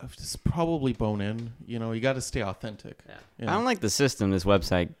 It's probably bone in. You know, you got to stay authentic. Yeah. I don't like the system this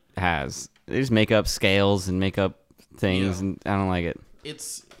website has. They just make up scales and make up things, Yeah. and I don't like it.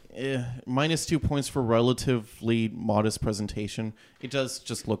 It's minus 2 points for relatively modest presentation. It does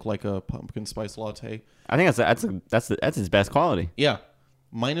just look like a pumpkin spice latte. I think that's its best quality. Yeah.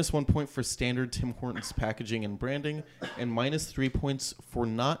 Minus 1 point for standard Tim Hortons packaging and branding, and minus 3 points for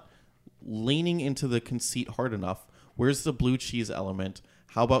not leaning into the conceit hard enough. Where's the blue cheese element?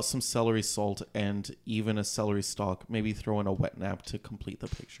 How about some celery salt and even a celery stalk? Maybe throw in a wet nap to complete the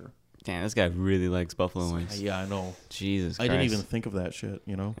picture. Damn, this guy really likes buffalo wings. Yeah, I know. Jesus I Christ. didn't even think of that shit,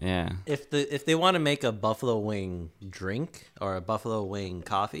 you know? Yeah. If they want to make a buffalo wing drink or a buffalo wing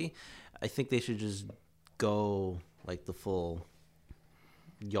coffee, I think they should just go like the full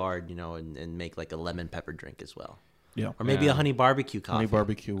yard, and make like a lemon pepper drink as well, Yeah. or maybe Yeah. a honey barbecue coffee. Honey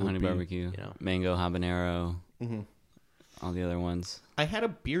barbecue would Honey be... barbecue, mango habanero, all the other ones. I had a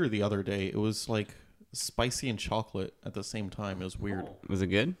beer the other day. It was like spicy and chocolate at the same time. It was weird. Was it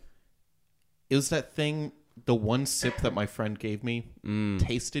good? It was that thing, the one sip that my friend gave me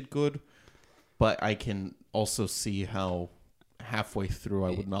tasted good, but I can also see how halfway through I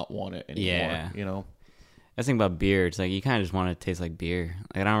would not want it anymore. Yeah. You know? That's the thing about beer. It's like you kind of just want it to taste like beer.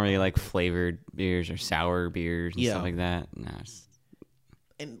 Like, I don't really like flavored beers or sour beers and Yeah. stuff like that. No,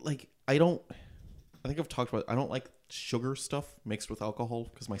 And like, I think I've talked about it. I don't like sugar stuff mixed with alcohol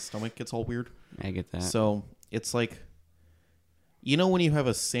because my stomach gets all weird. I get that. So it's like, when you have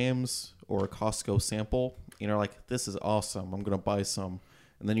a Sam's or a Costco sample, like, this is awesome. I'm going to buy some.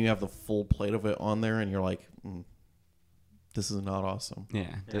 And then you have the full plate of it on there and you're like, this is not awesome.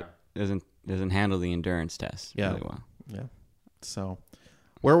 Yeah. Doesn't handle the endurance test Yeah. really well. Yeah. So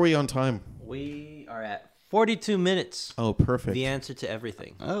where are we on time? We are at 42 minutes. Oh, perfect. The answer to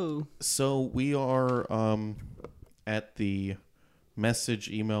everything. Oh. So we are at the message,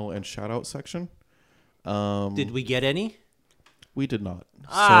 email, and shout out section. Did we get any? We did not.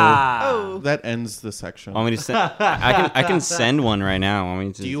 Ah. So that ends the section. Want me to send? I can send one right now. Want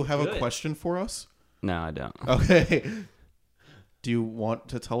me to? Do you have Good. a question for us? No, I don't. Okay. Do you want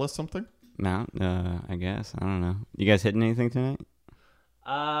to tell us something? No, I guess. I don't know. You guys hitting anything tonight?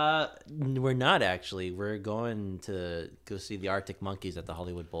 We're not actually. We're going to go see the Arctic Monkeys at the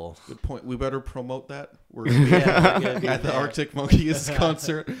Hollywood Bowl. Good point. We better promote that. We're gonna be Yeah, we're gonna be at the there. Arctic Monkeys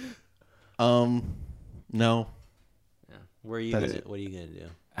concert. No. Yeah. What are you That is gonna? it. What are you gonna do?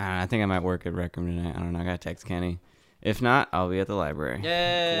 I think I might work at Rec Room tonight. I don't know. I gotta text Kenny. If not, I'll be at the library.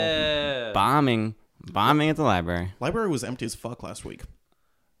 Yeah. Bombing at the library. Library was empty as fuck last week.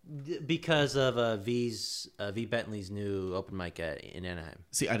 Because of V Bentley's new open mic in Anaheim.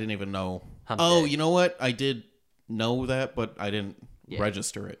 See, I didn't even know. Hump Oh, Day. you know what? I did know that, but I didn't Yeah.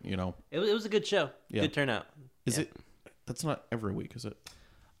 register it, It was a good show. Yeah. Good turnout. Is Yeah. it? That's not every week, is it?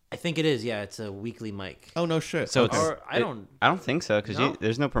 I think it is. Yeah, it's a weekly mic. Oh, no shit. So Okay. it's, Or I don't. I don't think so because No?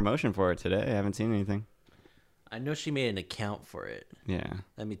 there's no promotion for it today. I haven't seen anything. I know she made an account for it. Yeah.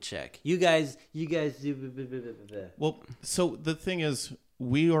 Let me check. You guys do. Well, so the thing is,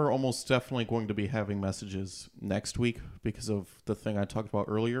 we are almost definitely going to be having messages next week because of the thing I talked about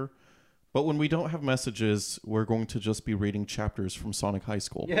earlier. But when we don't have messages, we're going to just be reading chapters from Sonic High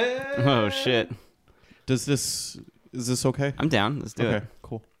School. Oh shit! Is this okay? I'm down. Let's do Okay, it.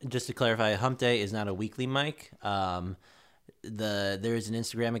 cool. Just to clarify, Hump Day is not a weekly mic. There is an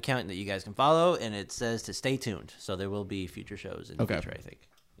Instagram account that you guys can follow, and it says to stay tuned. So there will be future shows in the future, I think.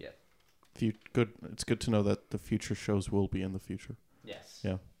 Yeah. Good. It's good to know that the future shows will be in the future. Yes.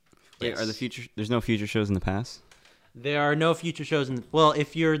 Yeah. Wait, are the future? There's no future shows in the past. There are no future shows in. Well,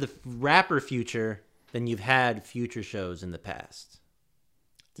 if you're the rapper Future, then you've had future shows in the past.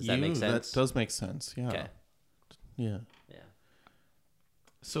 Does that make sense? That does make sense. Yeah. Okay. Yeah. Yeah.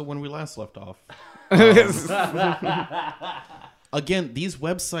 So when we last left off, again, these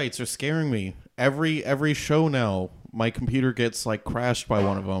websites are scaring me. Every show now, my computer gets like crashed by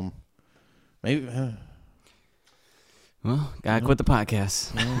one of them. Maybe. Well, gotta quit the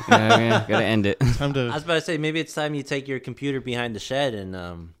podcast. Gotta end it. Time I to was about to say maybe it's time you take your computer behind the shed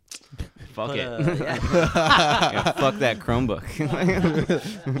and Fuck put it. yeah. Yeah, fuck that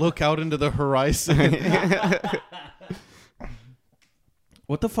Chromebook. look out into the horizon.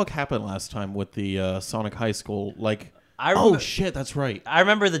 What the fuck happened last time with the Sonic High School? Like, I shit, that's right. I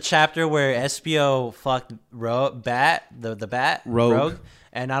remember the chapter where Espio fucked the bat Rogue.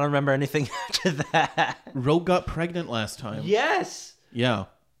 and I don't remember anything after that. Rogue got pregnant last time. Yes, Yeah.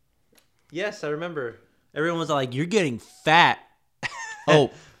 I remember. Everyone was like, "You're getting fat."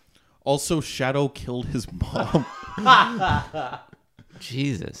 Oh, also Shadow killed his mom.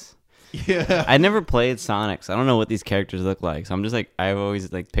 Jesus. Yeah. I never played Sonic, so I don't know what these characters look like. So I'm just like, I've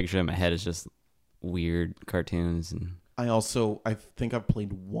always like pictured in my head as just weird cartoons and. I think I've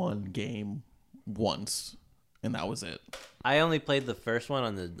played one game once, and that was it. I only played the first one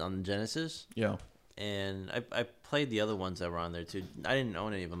on the Genesis, Yeah. and I played the other ones that were on there too. I didn't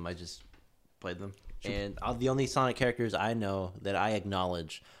own any of them. I just played them. And the only Sonic characters I know that I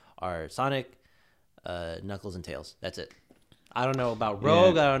acknowledge are Sonic, Knuckles, and Tails. That's it. I don't know about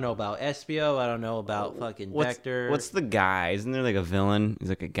Rogue. Yeah. I don't know about Espio. I don't know about fucking Vector. What's the guy? Isn't there like a villain? He's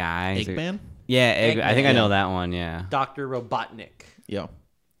like a guy. He's like- Eggman? yeah, I think I Eggman. know that one. Yeah. Dr. Robotnik? Yeah.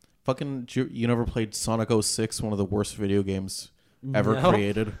 Fucking, you never played Sonic 06, one of the worst video games ever No.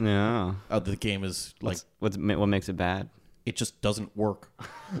 created? No. The game is like, What makes it bad? it just doesn't work.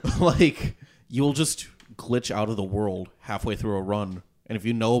 Like, you'll just glitch out of the world halfway through a run. And if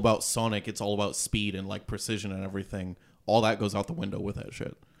you know about Sonic, it's all about speed and like precision and everything. All that goes out the window with that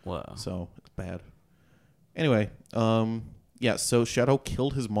shit. Whoa. So it's bad. Anyway, yeah, so Shadow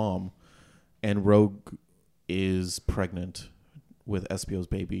killed his mom, and Rogue is pregnant with Espio's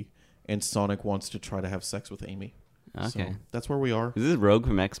baby, and Sonic wants to try to have sex with Amy. Okay. So that's where we are. Is this Rogue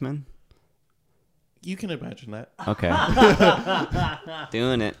from X-Men? You can imagine that. Okay.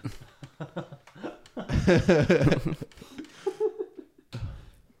 Doing it.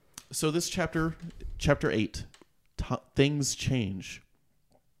 So this chapter 8, things change.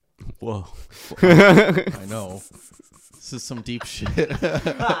 Whoa. I know. This is some deep shit.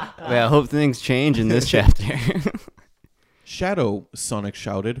 Well, I hope things change in this chapter. Shadow, Sonic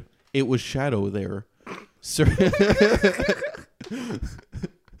shouted. It was Shadow there. Sir.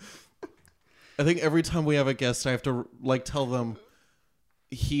 I think every time we have a guest, I have to like tell them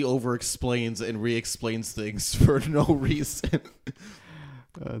he over-explains and re-explains things for no reason.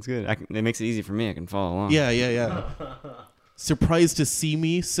 That's good. It makes it easy for me. I can follow along. Yeah. Surprised to see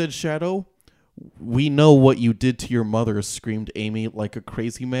me, said Shadow. We know what you did to your mother, screamed Amy like a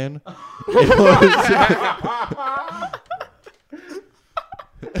crazy man.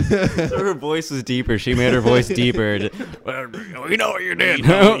 So her voice was deeper. She made her voice deeper. Well, we know what you did.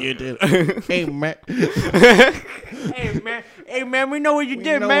 You did. Hey, man. Hey man, we know what you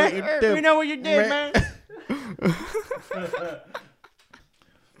did, know man. what you did, We know what you did, man.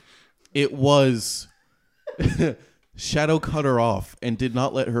 It was. Shadow cut her off and did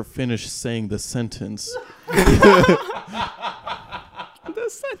not let her finish saying the sentence. The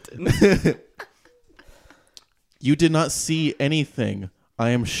sentence. You did not see anything. I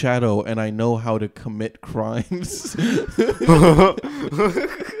am Shadow and I know how to commit crimes.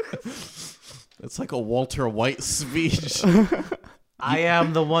 It's like a Walter White speech. I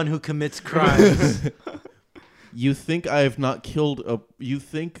am the one who commits crimes. You think I have not killed a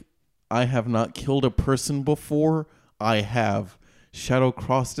person before? I have. Shadow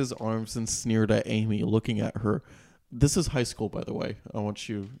crossed his arms and sneered at Amy, looking at her. This is high school, by the way. I want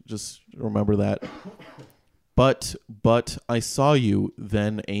you just remember that. But I saw you,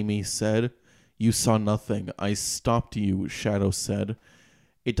 then Amy said. You saw nothing. I stopped you, Shadow said.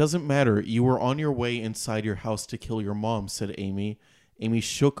 It doesn't matter. You were on your way inside your house to kill your mom, said Amy. Amy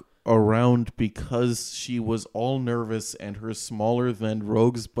shook around because she was all nervous and her smaller than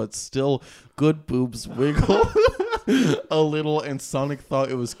Rogue's but still good boobs wiggle a little, and Sonic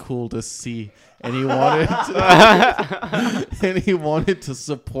thought it was cool to see, and he wanted to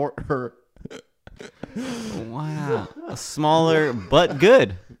support her. Wow. A smaller but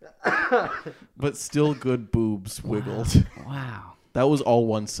good. But still good boobs wiggled. Wow. That was all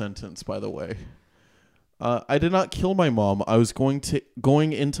one sentence, by the way. I did not kill my mom. I was going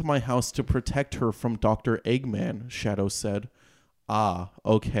into my house to protect her from Dr. Eggman, Shadow said. Ah,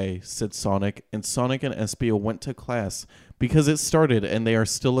 okay, said Sonic, and Sonic and Espio went to class because it started and they are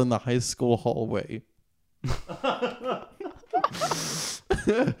still in the high school hallway.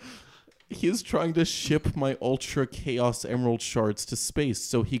 He is trying to ship my Ultra Chaos Emerald shards to space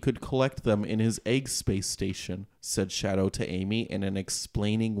so he could collect them in his egg space station, said Shadow to Amy in an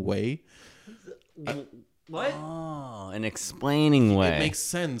explaining way. What? Oh, an explaining way. It makes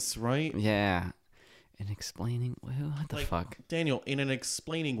sense, right? Yeah. An explaining way? What the fuck? Daniel, in an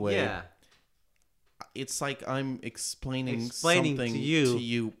explaining way. Yeah. It's like I'm explaining Explaining something to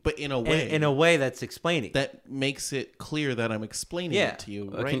you. but in a way. In a way that's explaining. that makes it clear that I'm explaining Yeah. it to you,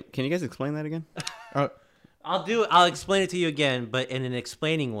 right? Can you guys explain that again? I'll explain it to you again, but in an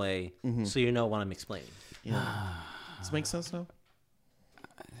explaining way, so you know what I'm explaining. Yeah. Does it make sense now?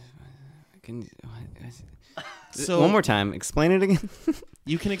 Can So one more time. Explain it again.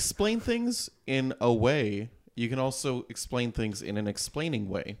 you can explain things in a way. You can also explain things in an explaining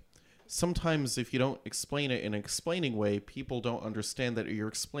way. Sometimes if you don't explain it in an explaining way, people don't understand that you're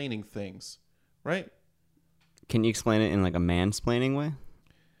explaining things, right? Can you explain it in like a mansplaining way?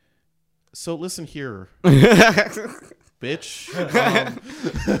 So listen here, bitch.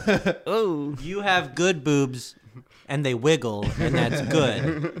 Oh. You have good boobs, and they wiggle, and that's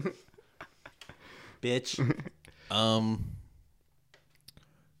good. Bitch.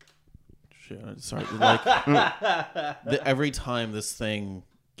 Shit, sorry. Like every time this thing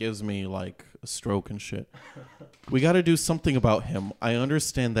gives me like a stroke and shit. We got to do something about him. I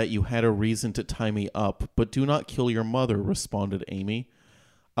understand that you had a reason to tie me up, but do not kill your mother, responded Amy.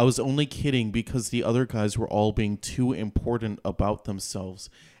 I was only kidding because the other guys were all being too important about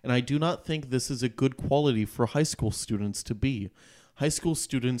themselves, and I do not think this is a good quality for high school students to be. High school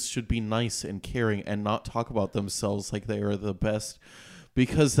students should be nice and caring and not talk about themselves like they are the best,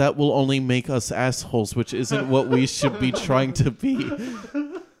 because that will only make us assholes, which isn't what we should be trying to be.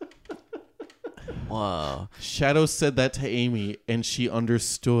 Whoa. Shadow said that to Amy, and she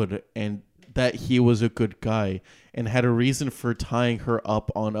understood and that he was a good guy and had a reason for tying her up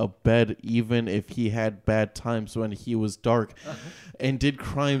on a bed even if he had bad times when he was dark and did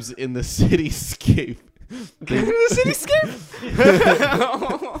crimes in the cityscape.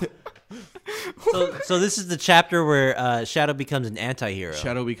 So this is the chapter where Shadow becomes an anti-hero.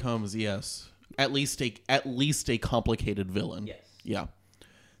 Shadow becomes, yes, at least a complicated villain. Yes. Yeah.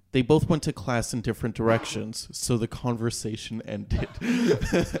 They both went to class in different directions, so the conversation ended.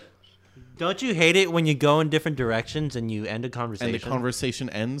 Don't you hate it when you go in different directions and you end a conversation? And the conversation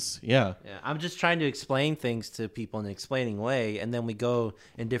ends? Yeah. Yeah, I'm just trying to explain things to people in an explaining way, and then we go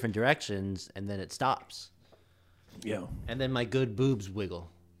in different directions, and then it stops. Yeah. And then my good boobs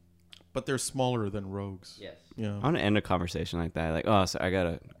wiggle. But they're smaller than Rogues. Yes. Yeah. I want to end a conversation like that. Like, oh, so I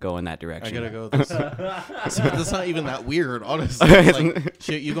gotta go in that I direction. gotta go this way. That's not even that weird, honestly. It's like,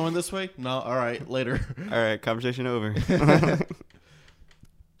 shit, you going this way? No, all right, later. All right, conversation over.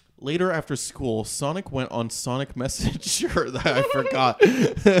 Later after school, Sonic went on Sonic Messenger. That I forgot.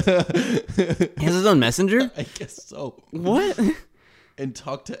 He has his own messenger? I guess so. What? And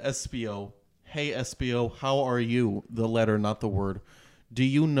talked to Espio. Hey, Espio, how are you? The letter, not the word. Do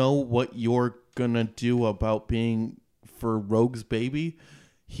you know what you're gonna do about being for Rogue's baby?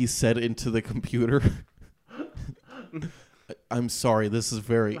 He said into the computer. I'm sorry, this is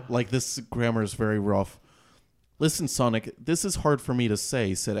this grammar is very rough. Listen, Sonic, this is hard for me to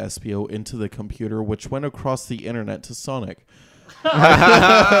say, said Espio into the computer, which went across the internet to Sonic.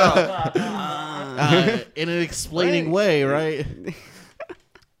 In an explaining way, right?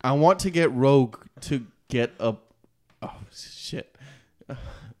 I want to get Rogue to get a... Oh, shit.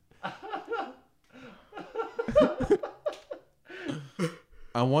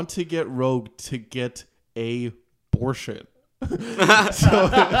 I want to get Rogue to get a abortion.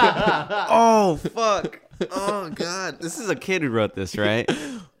 Oh, fuck. Oh, God. This is a kid who wrote this, right?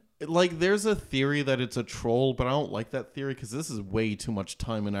 Like, there's a theory that it's a troll, but I don't like that theory because this is way too much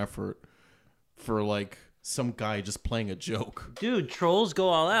time and effort for, like, some guy just playing a joke. Dude, trolls go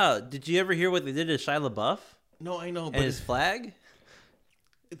all out. Did you ever hear what they did to Shia LaBeouf No, I know, and but his flag?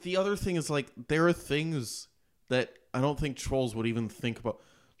 the other thing is, like, there are things that I don't think trolls would even think about,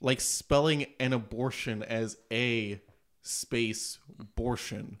 like spelling an abortion as a space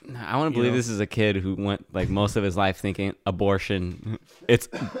abortion. I want to believe know? this is a kid who went like most of his life thinking abortion. It's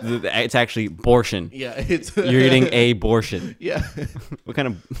actually abortion. Yeah, it's You're eating a abortion. Yeah. What kind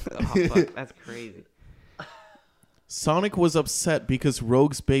of? Oh, fuck, that's crazy. Sonic was upset because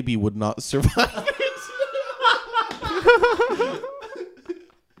Rogue's baby would not survive.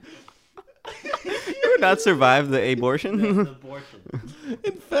 You would not survive the abortion. Abortion.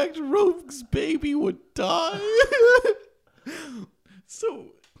 In fact, Rogue's baby would die. So,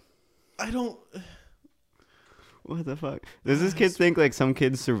 I don't. What the fuck? Does this kid think like some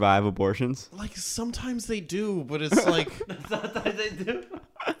kids survive abortions? Like, sometimes they do, but it's like. Sometimes they do.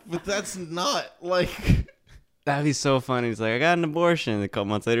 But that's not, like. That'd be so funny. He's like, I got an abortion. And a couple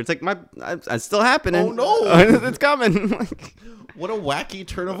months later, it's like, it's still happening. Oh, no. It's coming. Like, What a wacky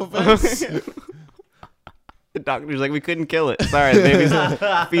turn of events. the doctor's like, we couldn't kill it. Sorry, the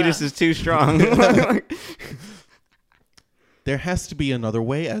baby's fetus is too strong. There has to be another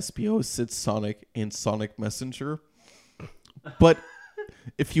way, SBO, said Sonic in Sonic Messenger. But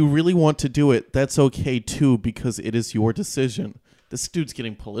if you really want to do it, that's okay too, because it is your decision. This dude's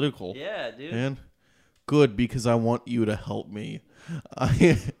getting political. Yeah, dude. Man, good, because I want you to help me.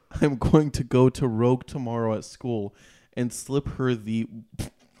 I'm going to go to Rogue tomorrow at school and slip her the...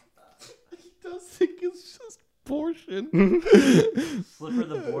 He does think it's just abortion. Slipper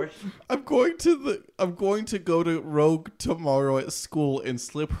the abortion. I'm going to go to Rogue tomorrow at school and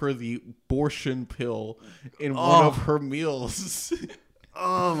slip her the abortion pill in one of her meals.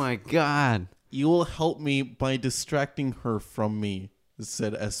 Oh my god. You will help me by distracting her from me,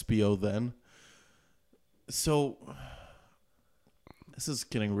 said SBO then. So this is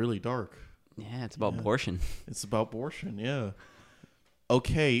getting really dark. Yeah, it's about abortion. It's about abortion, yeah.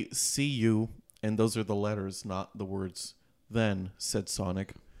 Okay, see you. And those are the letters, not the words. Then, said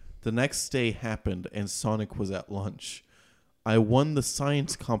Sonic. The next day happened, and Sonic was at lunch. I won the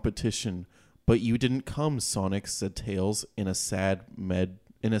science competition, but you didn't come, Sonic, said Tails in a sad,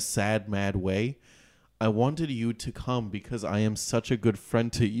 mad way. I wanted you to come because I am such a good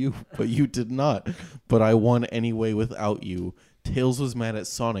friend to you, but you did not. But I won anyway without you. Tails was mad at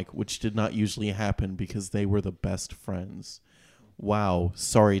Sonic, which did not usually happen because they were the best friends. Wow,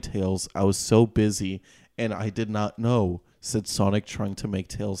 sorry, Tails. I was so busy, and I did not know, said Sonic, trying to make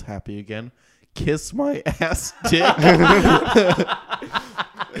Tails happy again. Kiss my ass, dick.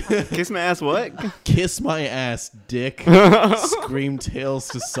 Kiss my ass what? Kiss my ass, dick. Screamed Tails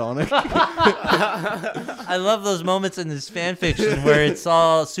to Sonic. I love those moments in this fan fiction where it's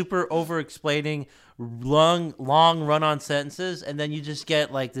all super over-explaining, long run-on sentences, and then you just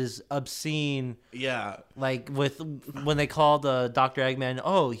get like this obscene, Yeah. like with when they called Dr. Eggman,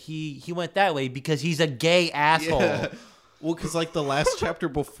 oh, he went that way because he's a gay asshole. Yeah. Well, because like the last chapter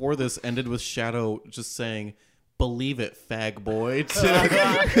before this ended with Shadow just saying, "Believe it, fag boy,"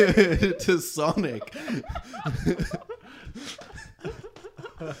 to, to Sonic.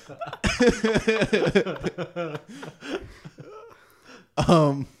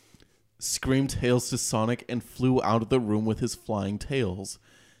 Screamed Tails to Sonic and flew out of the room with his flying tails.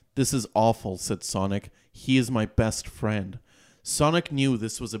 This is awful, said Sonic. He is my best friend. Sonic knew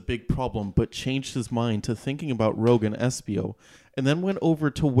this was a big problem, but changed his mind to thinking about Rogue and Espio, and then went over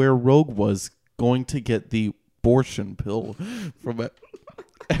to where Rogue was going to get the abortion pill from it.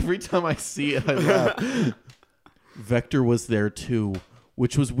 Every time I see it, I laugh. Vector was there too,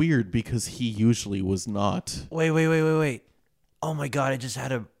 which was weird because he usually was not. Wait. Oh my god, I just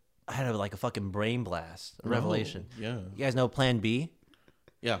had a like a fucking brain blast, a revelation. Yeah. You guys know Plan B?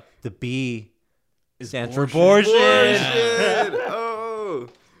 Yeah. The B stands for abortion. abortion. Oh,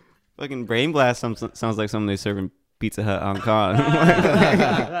 fucking brain blast. Sounds like something they serve in Pizza Hut on con.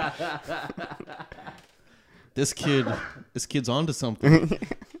 This kid's onto something.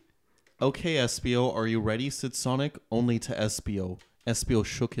 Okay, Espio, are you ready? Said Sonic. Only to Espio. Espio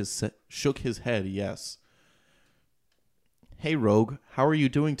shook his head. Yes. Hey, Rogue, how are you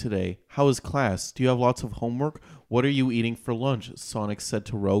doing today? How is class? Do you have lots of homework? What are you eating for lunch? Sonic said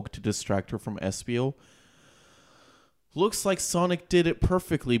to Rogue to distract her from Espio. Looks like Sonic did it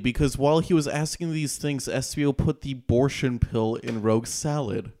perfectly because while he was asking these things, Espio put the abortion pill in Rogue's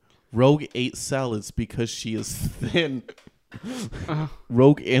salad. Rogue ate salads because she is thin.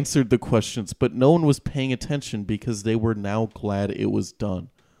 Rogue answered the questions, but no one was paying attention because they were now glad it was done.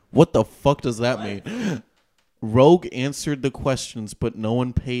 What the fuck does that mean? Rogue answered the questions, but no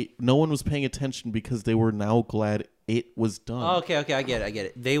one was paying attention because they were now glad it was done. Oh, okay, I get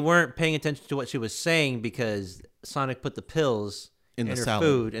it. They weren't paying attention to what she was saying because Sonic put the pills in the her salad.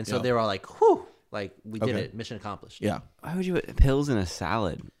 food, and so Yeah. they were all like, whew. Like we did Okay. it, mission accomplished. Yeah. Why would you put pills in a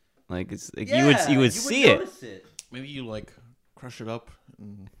salad? Like it's like you would see it Maybe you like crush it up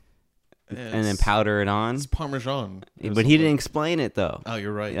and then it's- powder it on. It's Parmesan. or But he didn't something. explain it though. Oh,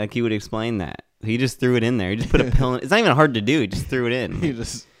 you're right. Like he would explain that. He just threw it in there. He just put a pill in. It's not even hard to do. He just threw it he in.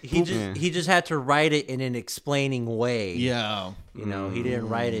 just He just had to write it in an explaining way. yeah. You know, he didn't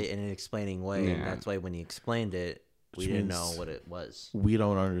write it in an explaining way. And Yeah. that's why when he explained it, we Which didn't know means- what it was. We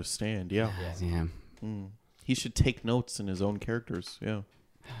don't understand. Yeah. Yeah. He should take notes in his own characters. Yeah.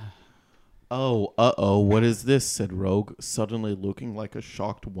 Oh, what is this? Said Rogue, suddenly looking like a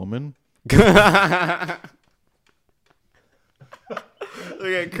shocked woman. Look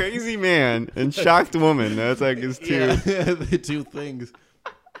at crazy man and shocked woman. That's like his two. Yeah, the two things.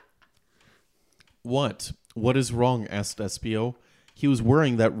 What? What is wrong? Asked Espio. He was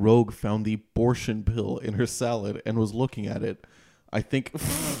worrying that Rogue found the abortion pill in her salad and was looking at it. I think.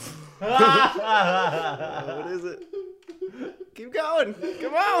 What is it? Keep going.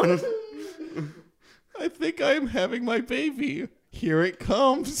 Come on. I think I'm having my baby. Here it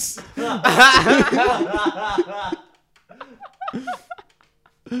comes.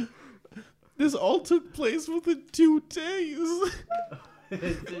 This all took place within 2 days.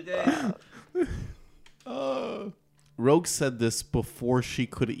 Rogue said this before she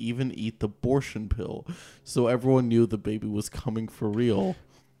could even eat the abortion pill, so everyone knew the baby was coming for real.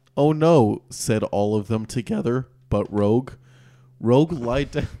 Oh no, said all of them together, but Rogue. Rogue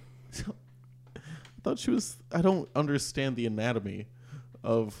lied down. I thought she was. I don't understand the anatomy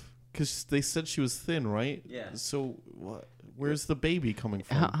of. Because they said she was thin, right? Yeah. So what? Where's the baby coming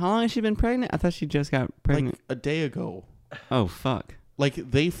from? How long has she been pregnant? I thought she just got pregnant. Like a day ago. Oh fuck. Like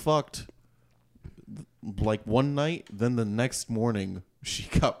they fucked like one night, then the next morning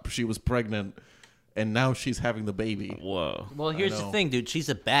she was pregnant, and now she's having the baby. Whoa. Well, here's the know. thing, dude. She's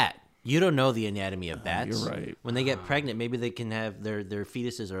a bat. You don't know the anatomy of bats. You're right. When they get pregnant, maybe they can have their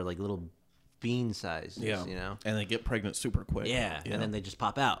fetuses are like little bean sized. You know. And they get pregnant super quick. Yeah, and then they just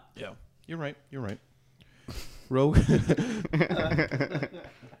pop out. Yeah. You're right. You're right. Rogue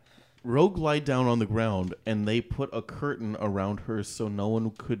Rogue lied down on the ground, and they put a curtain around her so no one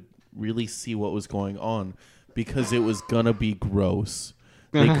could really see what was going on because it was gonna be gross.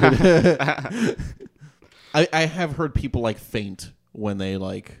 They could I have heard people like faint when they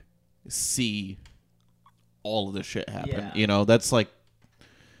like see all of this shit happen. Yeah. You know, that's like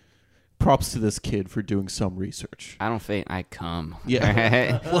props to this kid for doing some research. I don't faint. I come.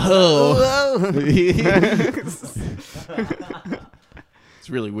 Yeah. Whoa. It's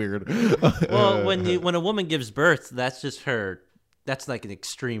really weird. Well, when a woman gives birth, that's just her. That's like an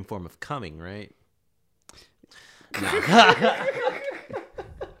extreme form of coming, right?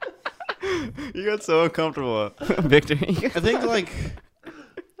 You got so uncomfortable, Victor. I think like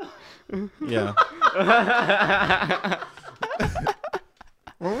yeah.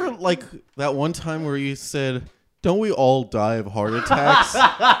 Remember like that one time where you said, "Don't we all die of heart attacks?"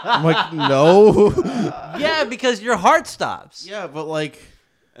 I'm like, "No." Yeah, because your heart stops. Yeah, but like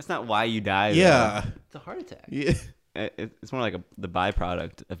That's not why you die. though. yeah. It's a heart attack. Yeah. It's more like the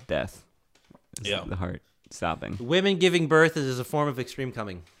byproduct of death. It's Yeah. the heart stopping. Women giving birth is a form of extreme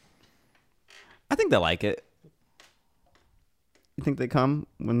coming. I think they like it. You think they come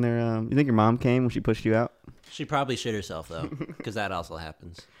when they're? You think your mom came when she pushed you out? She probably shit herself though, because that also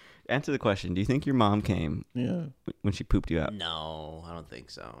happens. Answer the question. Do you think your mom came Yeah. when she pooped you out? No, I don't think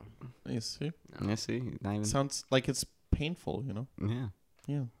so. You see? Yeah, see, not even. Sounds like it's painful, you know? Yeah.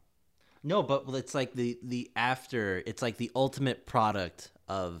 Yeah. No, but it's like the after. It's like the ultimate product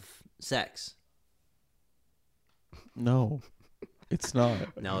of sex. No. It's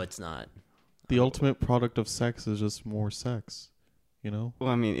not. No, it's not. The ultimate product of sex is just more sex, you know? Well,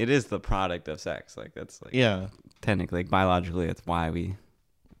 I mean, it is the product of sex. Like that's like Yeah. technically, like, biologically, that's why we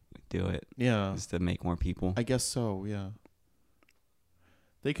do it, Yeah. is to make more people. I guess so, yeah.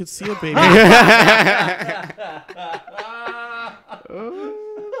 They could see a baby.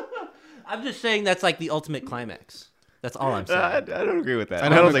 I'm just saying that's like the ultimate climax. That's all I'm saying. I don't agree with that. I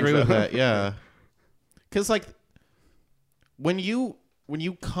don't agree with that, yeah. Because, like, when you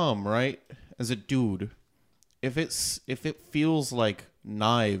come, right, as a dude, if it feels like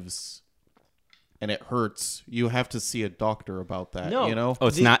knives and it hurts, you have to see a doctor about that, No. you know? Oh,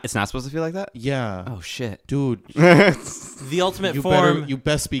 it's not supposed to feel like that. Yeah. Oh shit. Dude, The ultimate form. you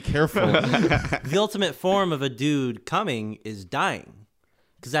best be careful. The ultimate form of a dude coming is dying,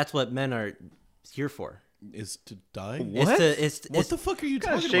 because that's what men are here for. Is to die? What? What the fuck are you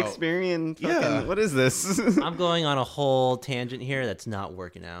talking about? Shakespearean. Fucking, Yeah. What is this? I'm going on a whole tangent here that's not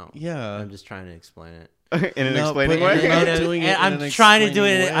working out. Yeah. I'm just trying to explain it. in an No, explaining but way. you're not And doing it in I'm an trying to do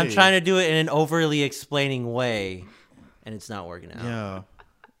it. explaining I'm way. trying to do it in an overly explaining way, and it's not working out. Yeah.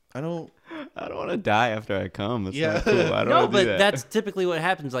 I don't. I don't want to die after I come. It's Yeah. not cool. I don't No, wanna do but that. that's typically what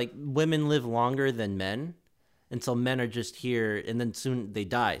happens. Like women live longer than men, and so men are just here, and then soon they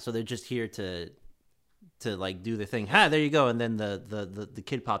die. So they're just here to like do the thing. Ha, there you go, and then the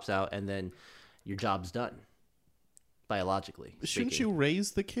kid pops out, and then your job's done. Biologically, Shouldn't speaking. you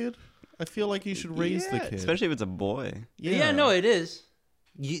raise the kid? I feel like you should raise the Yeah, kid. especially if it's a boy. Yeah, no, it is.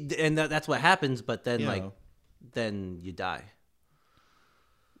 And that's what happens. But then, Yeah. then you die.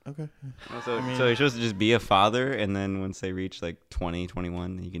 Okay. So, I mean- so you're supposed to just be a father, and then once they reach like 20,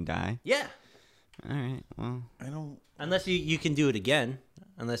 21, then you can die. Yeah, All right. Well, I don't. unless you can do it again,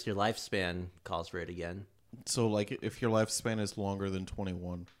 unless your lifespan calls for it again. So, like, if your lifespan is longer than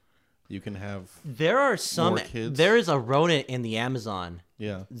 21, you can have. There are some. More kids? There is a rodent in the Amazon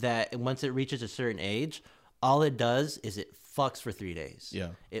Yeah. that once it reaches a certain age, all it does is it fucks for 3 days. Yeah.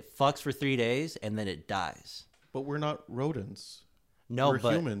 It fucks for 3 days and then it dies. But we're not rodents. No, we're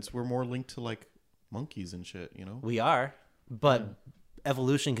but humans. We're more linked to, like, monkeys and shit, you know? we are. But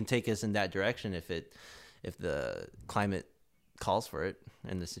evolution can take us in that direction if the climate calls for it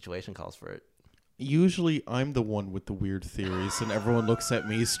and the situation calls for it. Usually, I'm the one with the weird theories, and everyone looks at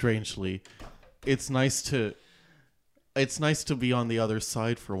me strangely. It's nice to be on the other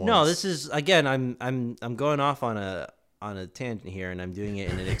side for once. No, this is again. I'm going off on a tangent here, and I'm doing it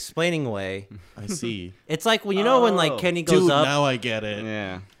in an explaining way. I see. It's like when when like Oh. Kenny goes Dude, up. now I get it.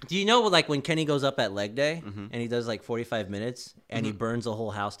 yeah. Do you know like when Kenny goes up at leg day and he does like 45 minutes and he burns the whole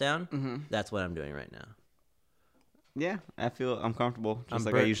house down? That's what I'm doing right now. Yeah, I'm comfortable, just I'm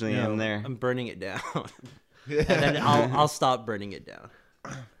like bur- I usually am there. I'm burning it down, and then I'll stop burning it down.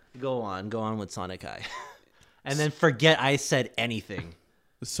 Go on with Sonic Eye, and then forget I said anything.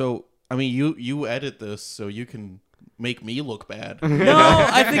 So, I mean, you edit this so you can make me look bad. No,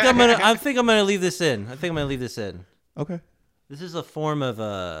 I think I'm gonna leave this in. Okay. This is a form of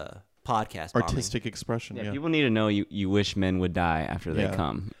podcast bombing. Artistic expression. Yeah, Yeah. people need to know you wish men would die after they Yeah.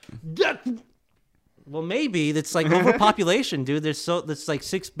 come. Well, maybe that's like overpopulation, dude. There's like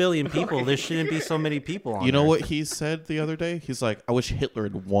 6 billion people. There shouldn't be so many people on You know Earth. what he said the other day? He's like, I wish Hitler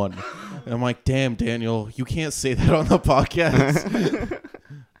had won. And I'm like, damn, Daniel, you can't say that on the podcast.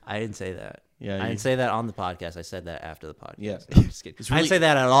 I didn't say that. Yeah, I you- didn't say that on the podcast. I said that after the podcast. Yeah. No, I'm just kidding. It's I really- didn't say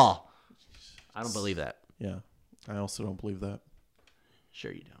that at all. I don't believe that. Yeah. I also don't believe that.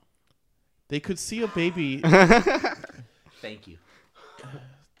 Sure you don't. They could see a baby. Thank you.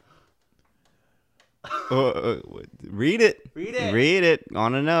 Read it. Read it. Read it.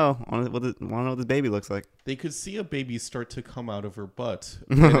 Want to know? Want to know what this baby looks like? They could see a baby start to come out of her butt.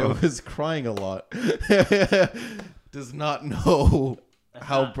 And it was crying a lot. Does not know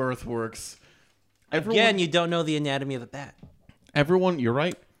how birth works. Again, you don't know the anatomy of a bat. Everyone, you're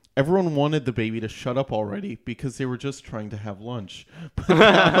right. Everyone wanted the baby to shut up already because they were just trying to have lunch. But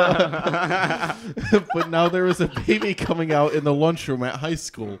now there was a baby coming out in the lunchroom at high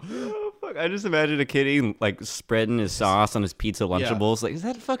school. Oh, fuck. I just imagine a kid eating, like spreading his sauce on his pizza Lunchables. Like, is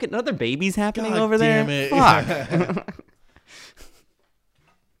that fucking other babies happening God over damn there? it. Fuck.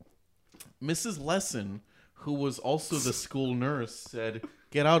 Mrs. Lesson, who was also the school nurse, said,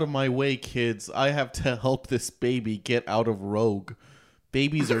 "Get out of my way, kids. I have to help this baby get out of Rogue.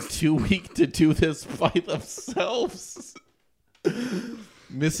 Babies are too weak to do this by themselves."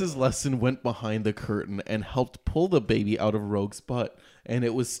 Mrs. Lesson went behind the curtain and helped pull the baby out of Rogue's butt, and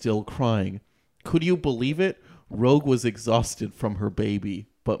it was still crying. Could you believe it? Rogue was exhausted from her baby,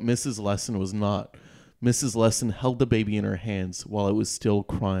 but Mrs. Lesson was not. Mrs. Lesson held the baby in her hands while it was still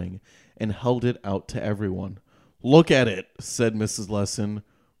crying and held it out to everyone. "Look at it," said Mrs. Lesson.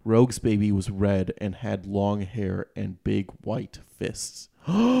 Rogue's baby was red and had long hair and big white fists.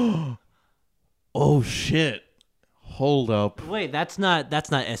 Oh shit. Hold up. Wait, that's not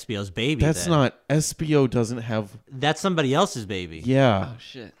SBO's baby. That's then. not SBO doesn't have That's somebody else's baby. yeah. Oh,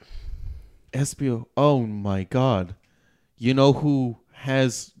 shit. SBO. Oh my god. You know who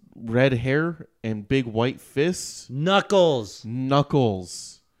has red hair and big white fists? Knuckles.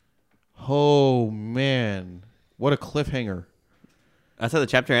 Knuckles. Oh man. What a cliffhanger. That's how the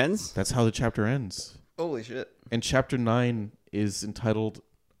chapter ends? That's how the chapter ends. Holy shit. And chapter 9 is entitled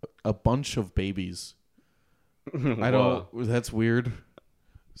A Bunch of Babies. I don't. That's weird.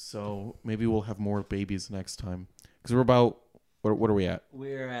 So maybe we'll have more babies next time. Because we're about. What are we at?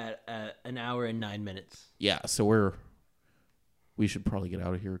 We're at an hour and 9 minutes. Yeah, so we should probably get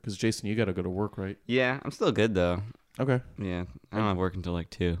out of here. Because Jason, you got to go to work, right? Yeah, I'm still good, though. Okay. Yeah, I don't have work until like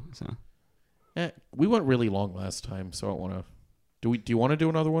 2, so. We went really long last time, so I don't want to. Do you want to do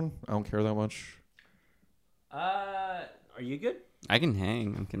another one? I don't care that much. Are you good? I can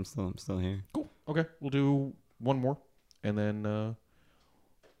hang. I'm still here. Cool. Okay, we'll do one more, and then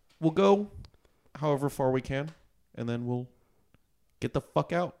we'll go however far we can, and then we'll get the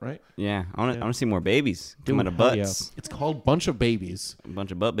fuck out, right? Yeah, I want to Yeah. see more babies. Come out of hell yeah. butts. It's called Bunch of Babies. A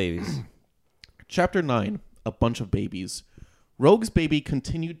bunch of butt babies. Chapter 9, A Bunch of Babies. Rogue's baby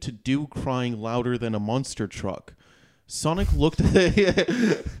continued to do, crying louder than a monster truck. Sonic looked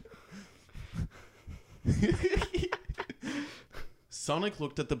Sonic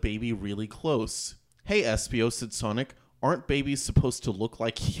looked at the baby really close. Hey, Espio, said Sonic, aren't babies supposed to look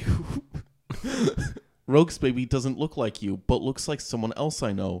like you? Rogue's baby doesn't look like you, but looks like someone else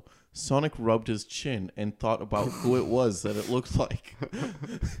I know. Sonic rubbed his chin and thought about who it was that it looked like.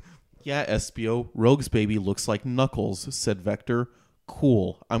 Yeah, Espio, Rogue's baby looks like Knuckles, said Vector.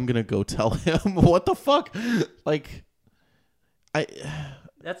 Cool, I'm gonna go tell him. What the fuck? Like,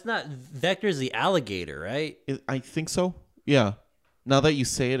 That's not Vector's the alligator, right? I think so. Yeah. Now that you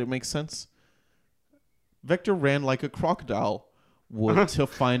say it, it makes sense. Vector ran like a crocodile would to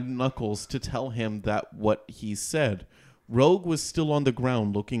find Knuckles to tell him that what he said. Rogue was still on the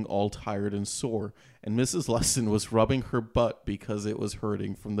ground looking all tired and sore, and Mrs. Lesson was rubbing her butt because it was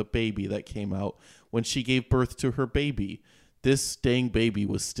hurting from the baby that came out when she gave birth to her baby. This dang baby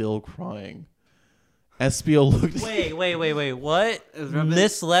was still crying. Espio looked... Wait. What?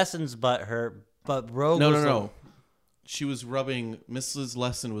 Miss Lesson's butt hurt, but Rogue No. She was rubbing... Mrs.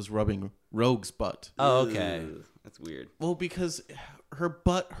 Lesson was rubbing Rogue's butt. Oh, okay. Ugh, that's weird. Well, because her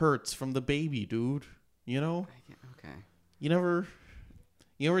butt hurts from the baby, dude. You know? Okay. You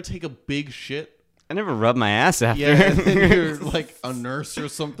ever take a big shit? I never rub my ass after. Yeah, and then you're like a nurse or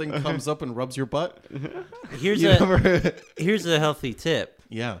something comes up and rubs your butt. Here's You never... here's a healthy tip.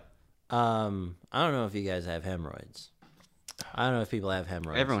 Yeah. I don't know if you guys have hemorrhoids. I don't know if people have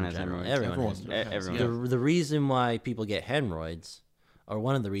hemorrhoids. Everyone in has general. hemorrhoids. Everyone has. Everyone. The reason why people get hemorrhoids, or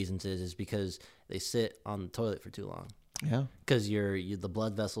one of the reasons is because they sit on the toilet for too long. Yeah. Because the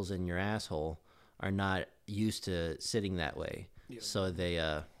blood vessels in your asshole are not used to sitting that way. So they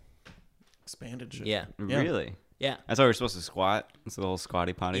Expanded shit. yeah. Really? Yeah. That's why we're supposed to squat. It's the whole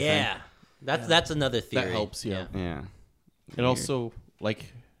squatty potty Yeah. That's another theory. That helps, yeah. thing. Yeah. And also,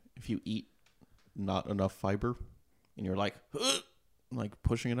 like, if you eat not enough fiber and you're like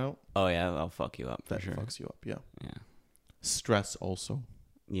pushing it out, Oh yeah, that'll fuck you up for that sure. fucks you up. Yeah. Yeah. Stress also.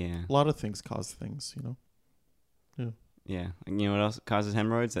 Yeah. A lot of things cause things, you know? Yeah. And you know what else causes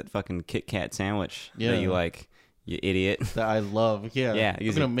hemorrhoids? That fucking Kit Kat sandwich Yeah. that you like, you idiot. That I love. Yeah. Yeah, I'm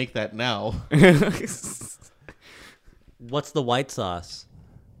use going it. to make that now. What's the white sauce?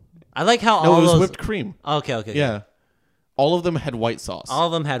 I like how No, all it was those. whipped cream. Okay. Yeah. All of them had white sauce. All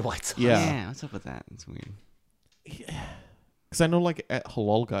of them had white sauce. Yeah. Yeah. What's up with that? It's weird. Because I know, like, at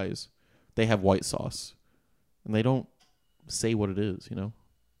Halal Guys, they have white sauce. And they don't say what it is, you know?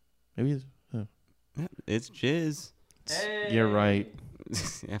 Maybe it's... Yeah, it's jizz. You're right.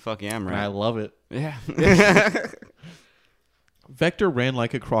 Yeah, fuck yeah, I'm And I right. love it. Yeah. Vector ran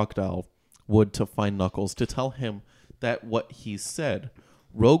like a crocodile would to find Knuckles to tell him that what he said.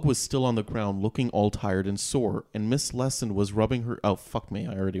 Rogue was still on the ground looking all tired and sore, and Miss Lesson was rubbing her... Oh, fuck me.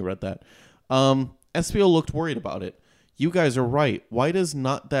 I already read that. Espio looked worried about it. You guys are right. Why does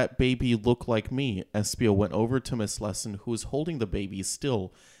not that baby look like me? Espio went over to Miss Lesson, who was holding the baby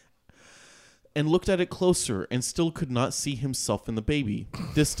still, and looked at it closer and still could not see himself in the baby.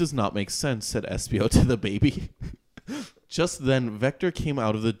 This does not make sense, said Espio to the baby. Just then, Vector came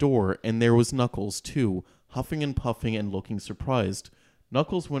out of the door, and there was Knuckles, too, huffing and puffing and looking surprised.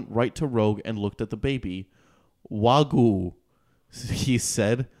 Knuckles went right to Rogue and looked at the baby. Wagyu, he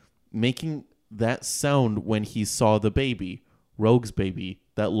said, making that sound when he saw the baby. Rogue's baby,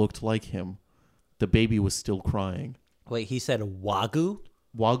 that looked like him. The baby was still crying. Wait, he said wagyu?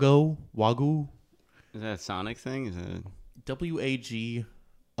 Wagyu? Is that a Sonic thing? Is it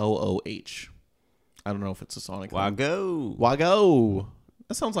Wagooh. I don't know if it's a Sonic thing. Wago? Wago.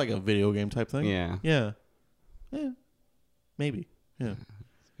 That sounds like a video game type thing. Yeah. Yeah. Maybe. Yeah.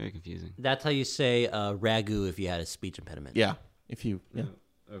 It's very confusing. That's how you say ragu if you had a speech impediment. Yeah. If you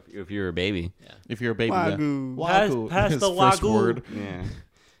If you're a baby. if you're a baby. Wagyu. Yeah. Wagyu. Pass His the first wagyu. word. Yeah.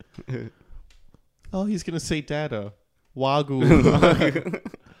 Oh, he's gonna say dada. Wagyu.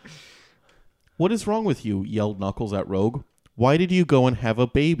 What is wrong with you? Yelled Knuckles at Rogue. Why did you go and have a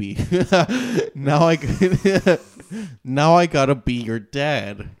baby? now I gotta be your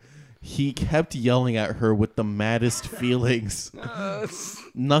dad. He kept yelling at her with the maddest feelings.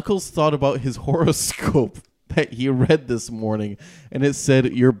 Knuckles thought about his horoscope that he read this morning, and it said,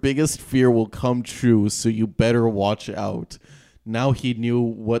 your biggest fear will come true, so you better watch out. Now he knew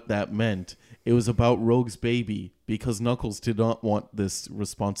what that meant. It was about Rogue's baby because Knuckles did not want this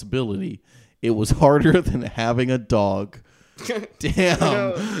responsibility. It was harder than having a dog.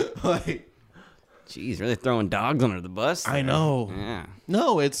 Damn. Like, Jeez, really throwing dogs under the bus? I know. Yeah.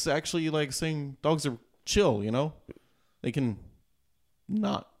 No, it's actually like saying dogs are chill, you know? They can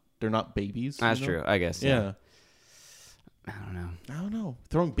they're not babies. That's you know? true, I guess. Yeah. I don't know. I don't know.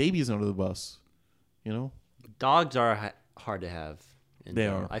 Throwing babies under the bus, you know? Dogs are hard to have. in They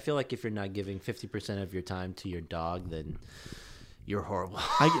general. are. I feel like if you're not giving 50% of your time to your dog, then you're horrible.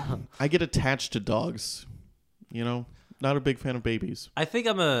 I get attached to dogs, you know? Not a big fan of babies. I think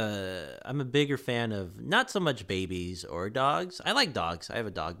I'm a bigger fan of not so much babies or dogs. I like dogs. I have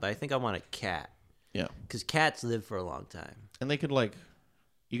a dog, but I think I want a cat Yeah. because cats live for a long time. And they could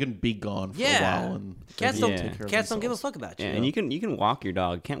you can be gone for a Yeah. while and Cats they don't. can Yeah. take care of Cats don't give a themselves. fuck about you. Yeah, and you can walk your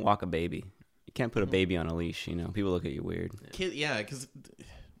dog. You can't walk a baby. You can't put a baby on a leash, you know. People look at you weird. Because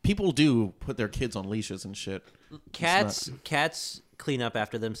people do put their kids on leashes and shit. Cats clean up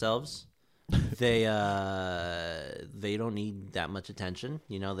after themselves. They don't need that much attention.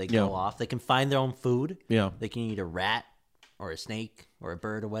 You know, they go Yeah. off. They can find their own food. Yeah. They can eat a rat or a snake or a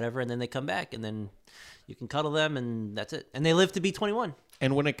bird or whatever, and then they come back, and then you can cuddle them, and that's it. And they live to be 21.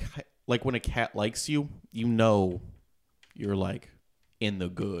 And when a cat likes you, you know you're like in the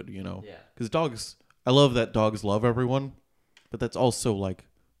good, you know? Yeah. Because dogs, I love that dogs love everyone, but that's also like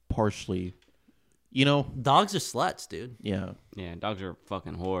partially, you know? Dogs are sluts, dude. Yeah. Yeah, dogs are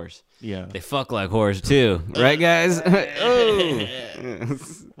fucking whores. Yeah. They fuck like whores too, right, guys? Oh.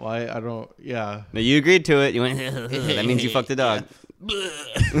 Why? I don't, yeah. No, you agreed to it. You went. That means you fucked the dog.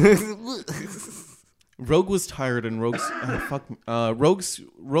 Rogue was tired and Rogue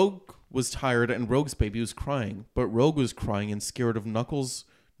was tired and Rogue's baby was crying, but Rogue was crying and scared of Knuckles'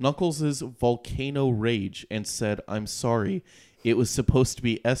 volcano rage and said, "I'm sorry. It was supposed to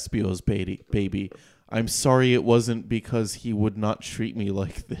be Espio's baby. I'm sorry it wasn't because he would not treat me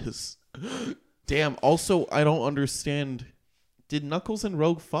like this." Damn. Also, I don't understand. Did Knuckles and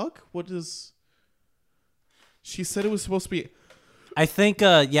Rogue fuck? She said it was supposed to be. I think,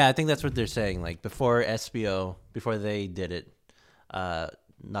 I think that's what they're saying. Like before they did it,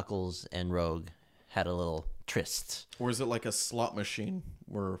 Knuckles and Rogue had a little tryst. Or is it like a slot machine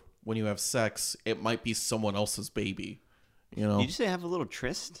where when you have sex, it might be someone else's baby? You know? Did you say have a little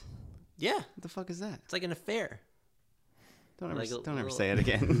tryst? Yeah, What the fuck is that? it's like an affair. Don't Like a ever little- say it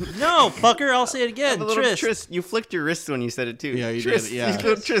again. No, fucker, I'll say it again. Have a little Tryst. tryst. You flicked your wrist when you said it too. Yeah, you Tryst. did, yeah. These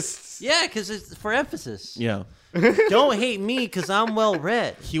little trysts. Yeah, because it's for emphasis. Yeah. Don't hate me because I'm well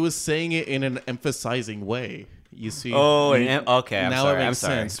read. He was saying it in an emphasizing way. You see? Oh, You- okay. I'm now sorry. it I'm makes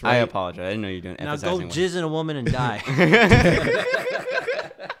sorry. sense, I right? apologize. I didn't know you were doing Now go emphasizing. jizz in a woman and die.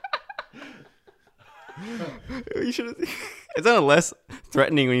 You should have. It sounded less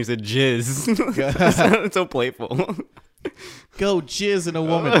threatening when you said jizz. It sounded so playful. Go jizz in a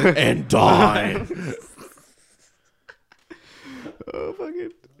woman and die. Oh,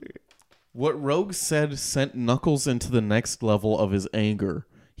 fucking. What Rogue said sent Knuckles into the next level of his anger.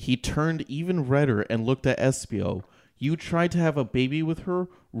 He turned even redder and looked at Espio. "You tried to have a baby with her?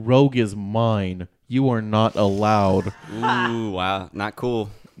 Rogue is mine. You are not allowed." Ooh, wow. Not cool.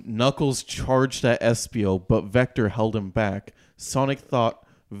 Knuckles charged at Espio, but Vector held him back. Sonic thought,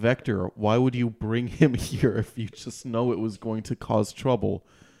 "Vector, why would you bring him here if you just know it was going to cause trouble?"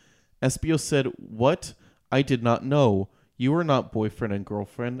 Espio said, "What? I did not know. You are not boyfriend and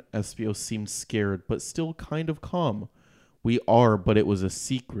girlfriend." Espio seemed scared, but still kind of calm. "We are, but it was a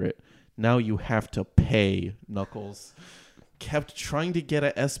secret. Now you have to pay." Knuckles kept trying to get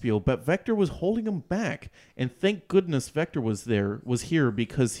at Espio, but Vector was holding him back. And thank goodness Vector was here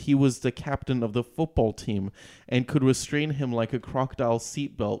because he was the captain of the football team and could restrain him like a crocodile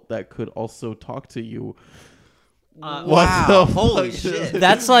seatbelt that could also talk to you. What the Holy fuck? shit.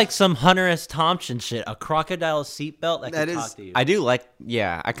 That's like some Hunter S. Thompson shit. A crocodile seatbelt that That can is. talk to you. I do like.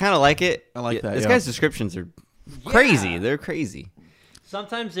 Yeah, I kind of like it. I like that, This yeah. guy's descriptions are crazy. They're crazy.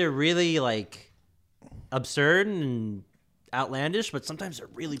 Sometimes they're really like absurd and outlandish, but sometimes they're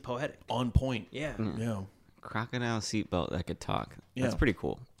really poetic. On point. Yeah. Yeah. Crocodile seatbelt that could talk. That's Yeah. pretty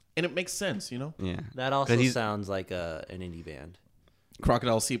cool. And it makes sense, you know? Yeah. That also 'Cause he's- sounds like an indie band.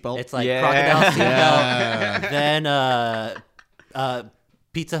 Crocodile seatbelt. It's like Yeah. Crocodile Seatbelt, then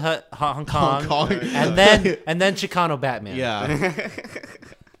Pizza Hut Hong Kong, Kong. and then Chicano Batman. Yeah.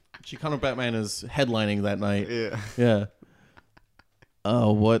 Chicano Batman is headlining that night. Yeah. Yeah.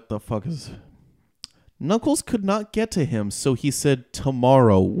 Oh, what the fuck is... Knuckles could not get to him, so he said,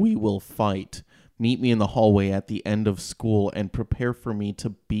 "Tomorrow we will fight." Meet me in the hallway at the end of school and prepare for me to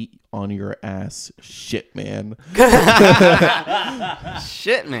beat on your ass. Shit, man.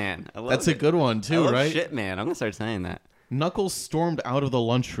 Shit, man. I love That's a it. good one, I too, love right? Shit, man. I'm going to start saying that. Knuckles stormed out of the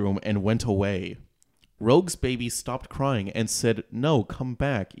lunchroom and went away. Rogue's baby stopped crying and said, "No, come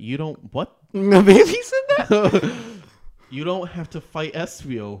back. You don't... What? The baby said that? You don't have to fight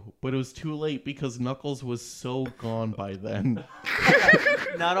Espio." But it was too late because Knuckles was so gone by then.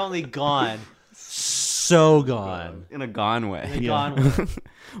 Not only gone, so gone. In a gone way. In a Yeah. gone way.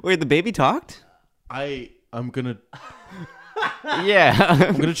 Wait, the baby talked? I'm gonna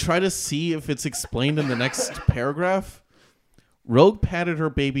Yeah. try to see if it's explained in the next paragraph. Rogue patted her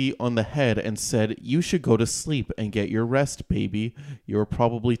baby on the head and said, "You should go to sleep and get your rest, baby. You're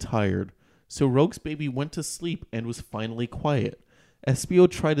probably tired." So Rogue's baby went to sleep and was finally quiet. Espio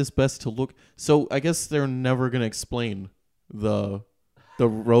tried his best to look... So I guess they're never going to explain the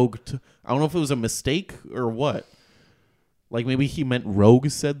Rogue... I don't know if it was a mistake or what. Like maybe he meant Rogue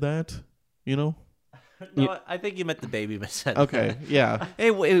said that, you know? No, I think you meant the baby said. Okay, yeah.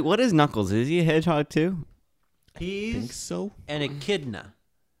 Hey, wait, what is Knuckles? Is he a hedgehog too? I think He's so. an echidna.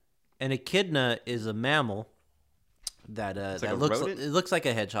 An echidna is a mammal that like that a looks rodent? it looks like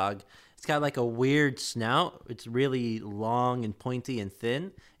a hedgehog. It's got like a weird snout. It's really long and pointy and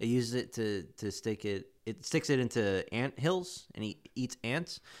thin. It uses it to stick it. It sticks it into ant hills and eats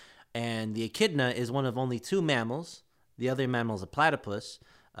ants. And the echidna is one of only two mammals. The other mammal is a platypus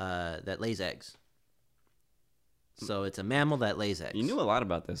that lays eggs. So it's a mammal that lays eggs. You knew a lot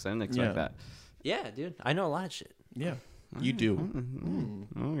about this. I didn't expect Yeah. that. Yeah, dude. I know a lot of shit. Yeah, you do.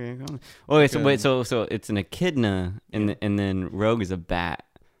 Okay. Go on. Okay, so wait, so it's an echidna, and then Rogue is a bat.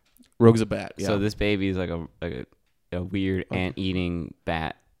 Rogue's a bat. Yeah. So this baby is like a weird ant-eating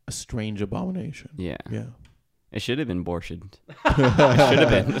bat. a strange abomination. Yeah. Yeah. It should have been Borscht. It should have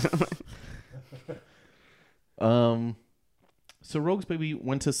been. So Rogue's baby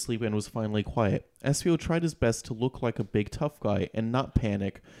went to sleep and was finally quiet. Espio tried his best to look like a big tough guy and not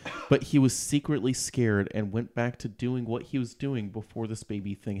panic, but he was secretly scared and went back to doing what he was doing before this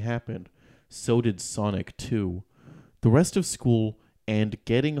baby thing happened. So did Sonic too. The rest of school and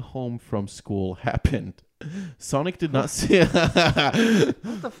getting home from school happened. Sonic did not see... What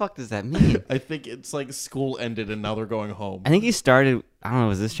the fuck does that mean? I think it's like school ended and now they're going home. I think he started. I don't know.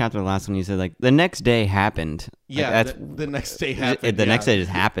 Was this chapter the last one? You said like the next day happened. Like, Yeah, that's the next day happened. the next yeah. day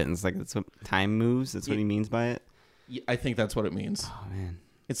just happens. Like that's what time moves. That's what he means by it. Yeah, I think that's what it means. Oh man.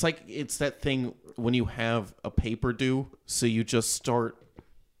 It's like it's that thing when you have a paper due, so you just start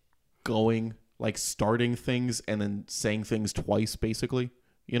going, like starting things and then saying things twice, basically.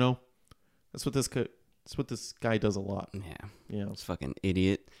 You know, that's what this guy does a lot. Yeah. Yeah, It's fucking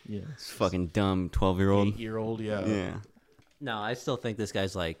idiot. yeah. It's fucking dumb 12-year-old. 8-year-old, yeah, Yeah. No, I still think this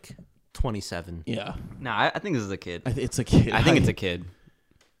guy's like 27. yeah. No, I think this is a kid. It's a kid. I think it's a kid.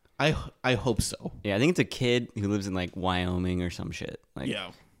 I hope so. Yeah, I think it's a kid who lives in like Wyoming or some shit. Like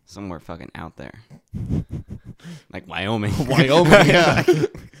Yeah, somewhere fucking out there. Like Wyoming. Wyoming. Yeah.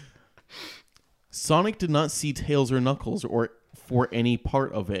 Sonic did not see Tails or Knuckles or for any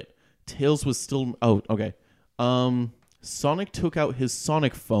part of it. Tails was still... Oh, okay. Sonic took out his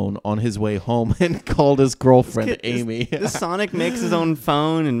Sonic phone on his way home and called his girlfriend, Amy. This Sonic makes his own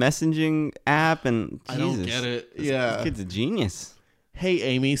phone and messaging app and I don't Jesus. get it. This Yeah. kid's a genius. Hey,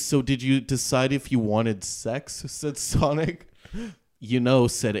 Amy, so did you decide if you wanted sex? Said Sonic. You know,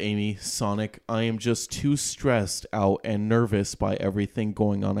 said Amy, Sonic, I am just too stressed out and nervous by everything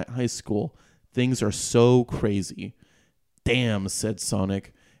going on at high school. Things are so crazy. Damn, said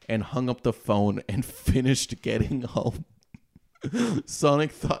Sonic, and hung up the phone and finished getting home.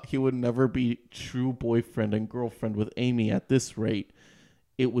 Sonic thought he would never be true boyfriend and girlfriend with Amy at this rate.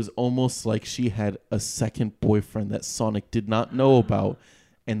 It was almost like she had a second boyfriend that Sonic did not know about,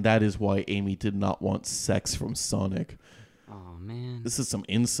 and that is why Amy did not want sex from Sonic. Oh man. This is some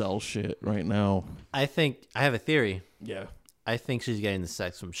incel shit right now. I think I have a theory. Yeah. I think she's getting the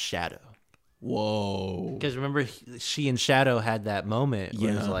sex from Shadow. Whoa. Because remember, she and Shadow had that moment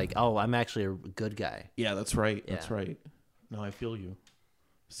where it was Yeah. like, oh, I'm actually a good guy. Yeah, that's right. That's Yeah. right. No, I feel you.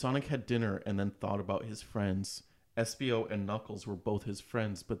 Sonic had dinner and then thought about his friends. Espio and Knuckles were both his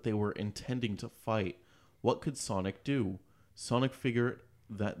friends, but they were intending to fight. What could Sonic do? Sonic figured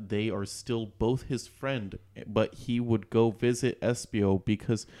that they are still both his friend, but he would go visit Espio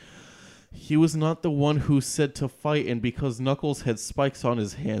because he was not the one who said to fight, and because Knuckles had spikes on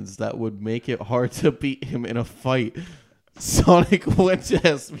his hands that would make it hard to beat him in a fight. Sonic went to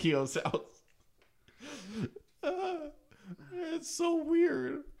Espio's house. It's so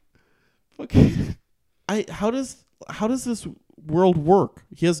weird. Fucking, how does this world work?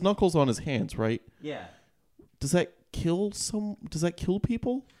 He has knuckles on his hands, right? Yeah. Does that kill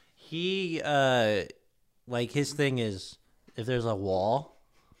people? He like his thing is if there's a wall,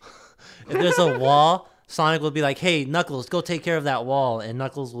 Sonic will be like, "Hey, Knuckles, go take care of that wall," and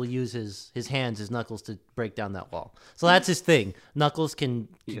Knuckles will use his hands, his knuckles, to break down that wall. So that's his thing. Knuckles can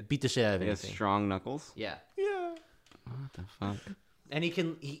beat the shit out of He has anything. strong knuckles. Yeah, Yeah. What the fuck? and he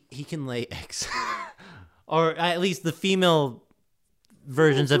can lay eggs, or at least the female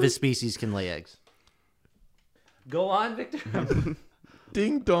versions of his species can lay eggs. Go on, Victor.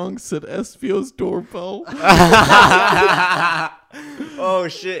 Ding dong, said Espio's doorbell. Oh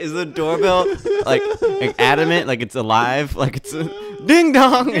shit! Is the doorbell like adamant? Like it's alive? Like it's a ding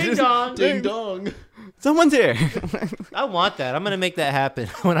dong? Ding dong. Ding dong. Someone's here. I want that. I'm gonna make that happen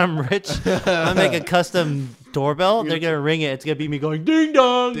when I'm rich. I'm gonna make a custom doorbell. They're gonna ring it. It's gonna be me going ding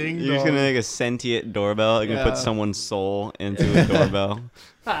dong. Ding You're just dong. gonna make a sentient doorbell. You're gonna Yeah. put someone's soul into a doorbell.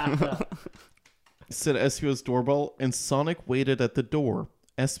 Said Espio's doorbell, and Sonic waited at the door.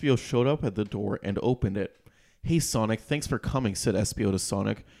 Espio showed up at the door and opened it. Hey Sonic, thanks for coming, said Espio to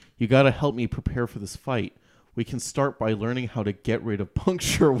Sonic. You gotta help me prepare for this fight. We can start by learning how to get rid of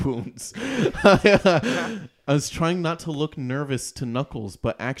puncture wounds. I was trying not to look nervous to Knuckles,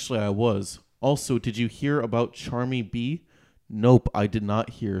 but actually I was. Also, did you hear about Charmy Bee? Nope, I did not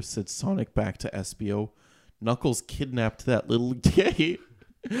hear, said Sonic back to Espio. Knuckles kidnapped that little gay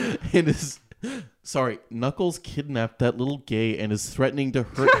and is... Sorry, Knuckles kidnapped that little gay and is threatening to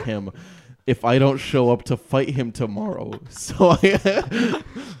hurt him if I don't show up to fight him tomorrow. So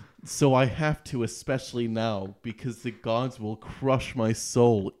I have to, especially now, because the gods will crush my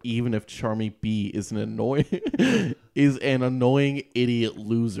soul, even if Charmy Bee is an annoying idiot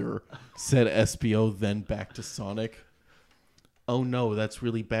loser, said Espio, then back to Sonic. Oh no, that's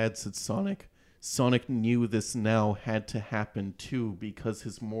really bad, said Sonic. Sonic knew this now had to happen too, because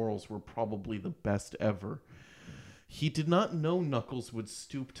his morals were probably the best ever. He did not know Knuckles would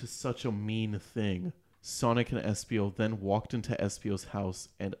stoop to such a mean thing. Sonic and Espio then walked into Espio's house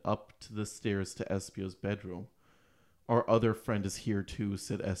and up to the stairs to Espio's bedroom. Our other friend is here too,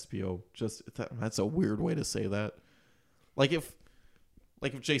 said Espio. That's a weird way to say that. Like if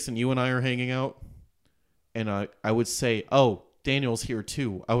Jason, you and I are hanging out, and I would say, oh, Daniel's here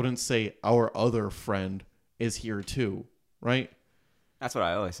too. I wouldn't say our other friend is here too, right? That's what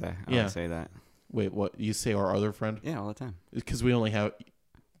I always say. I Yeah. always say that. Wait, what? You say our other friend? Yeah, all the time. Because we only have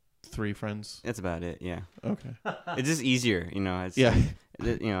 3 friends. That's about it. Yeah. Okay. It's just easier, you know. It's, Yeah.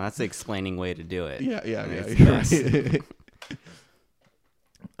 You know, that's the explaining way to do it. Yeah. It's You're best.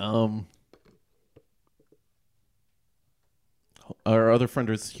 right. Our other friend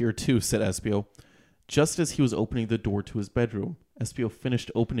is here too, said Espio. Just as he was opening the door to his bedroom, Espio finished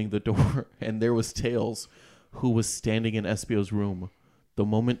opening the door, and there was Tails, who was standing in Espio's room. The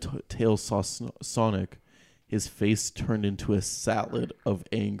moment Tails saw Sonic, his face turned into a salad of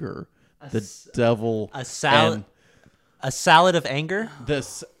anger. The devil. A salad. A salad of anger.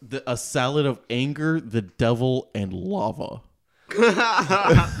 A salad of anger, the devil, and lava.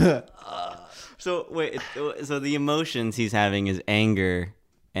 So wait, so the emotions he's having is anger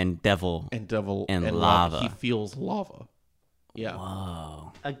and devil. And devil And lava. He feels lava. Yeah.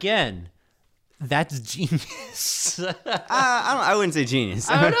 Whoa. Again, that's genius. I wouldn't say genius.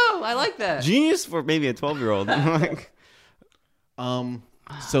 I don't know. I like that. Genius for maybe a 12-year-old.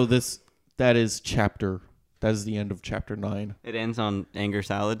 So that is the end of chapter 9. It ends on anger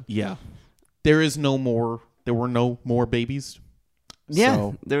salad. Yeah. There were no more babies. Yeah,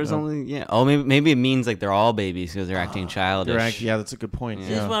 So, there's only Oh, maybe it means like they're all babies because they're acting childish. yeah, that's a good point.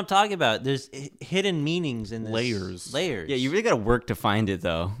 This is what I'm talking about. There's hidden meanings in this. Layers. Yeah, you really got to work to find it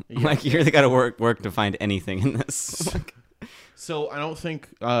though. Like you really got to work to find anything in this. So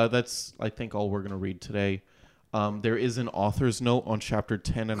I think all we're gonna read today. There is an author's note on chapter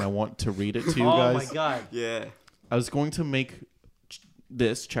 10, and I want to read it to you guys. Oh my god. Yeah. I was going to make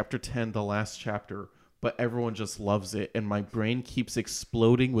this chapter 10 the last chapter, but everyone just loves it, and my brain keeps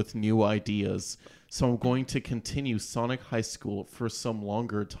exploding with new ideas. So I'm going to continue Sonic High School for some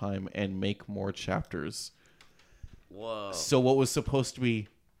longer time and make more chapters. Whoa. So what was supposed to be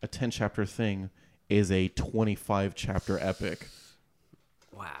a 10-chapter thing is a 25-chapter epic.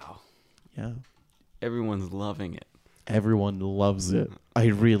 Wow. Yeah. Everyone's loving it. Everyone loves it.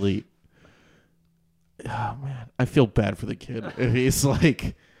 Oh, man. I feel bad for the kid. He's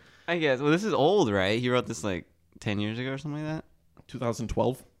like... I guess. Well, this is old, right? He wrote this like 10 years ago or something like that.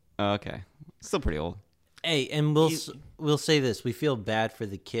 2012? Oh, okay. Still pretty old. Hey, and we'll say this: we feel bad for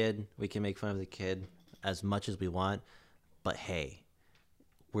the kid. We can make fun of the kid as much as we want, but hey,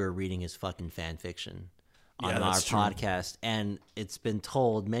 we're reading his fucking fan fiction. on our that's true. podcast, and it's been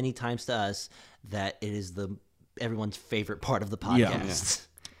told many times to us that it is everyone's favorite part of the Yeah. podcast.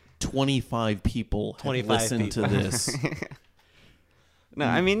 25 people have 25 listened to people. this. No,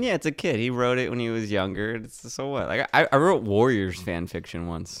 I mean, yeah, it's a kid. He wrote it when he was younger. So what? Like, I wrote Warriors fan fiction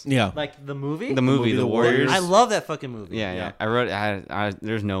once. Yeah. Like the movie? The movie, The Warriors. I love that fucking movie. Yeah. I wrote.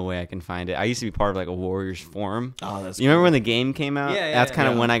 There's no way I can find it. I used to be part of like a Warriors forum. Oh, that's You remember when the game came out? Yeah, That's kind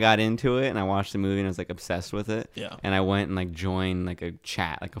of yeah. when I got into it, and I watched the movie, and I was like obsessed with it. Yeah. And I went and like joined like a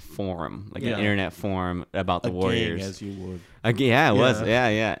chat, like a forum, like Yeah. an internet forum about the a Warriors. gang, as you would. Yeah, it was. Yeah.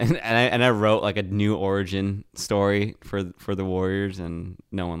 Yeah. And I wrote like a new origin story for the Warriors, and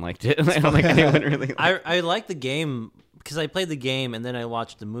no one liked it. I don't think anyone really. Liked it. I like the game because I played the game and then I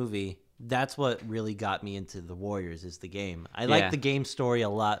watched the movie. That's what really got me into the Warriors is the game. I like Yeah. the game story a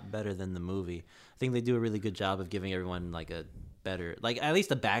lot better than the movie. I think they do a really good job of giving everyone like a better, like at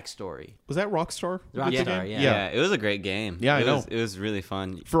least a backstory. Was that Rockstar? who did the Rockstar, game? yeah. It was a great game. Yeah, I know. It was really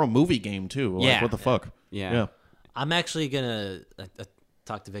fun. For a movie game, too. Like, Yeah. what the fuck? Yeah. I'm actually gonna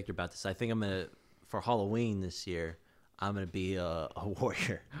talk to Victor about this. I think I'm gonna for Halloween this year. I'm gonna be a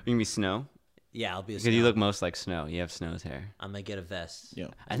warrior. You can be Snow Yeah, I'll be a because you snow. look most like Snow. You have Snow's hair. I'm gonna get a vest. Yeah.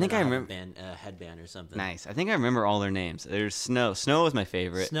 I think And I I'll have remember. a headband or something. Nice. I think I remember all their names. There's Snow. Snow was my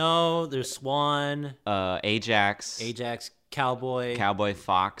favorite. Snow. There's Swan, Ajax. Ajax, Cowboy, Cowboy,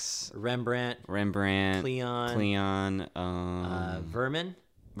 Fox, Rembrandt, Rembrandt, Cleon, Cleon, Vermin,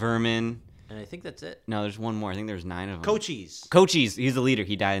 Vermin. and I think that's it. No, there's one more. I think there's 9 of them. Cochise. Cochise. He's the leader.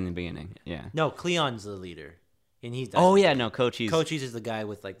 He died in the beginning. Yeah. No, Cleon's the leader, and he's Oh yeah, no, Cochise. Cochise is the guy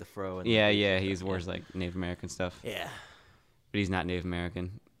with like the fro. And Yeah, the, yeah. He's wears like Native American stuff, yeah, but he's not Native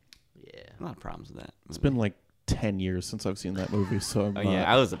American. yeah. A lot of problems with that. It's been like 10 years since I've seen that movie, so I'm Oh yeah,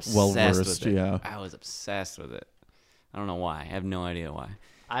 I was obsessed well-versed, with it. yeah. I was obsessed with it. I don't know why. I have no idea why.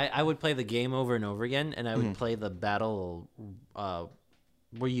 I would play the game over and over again, and I would play the battle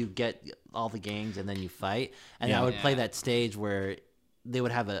where you get all the gangs and then you fight. And I would play Yeah. that stage where they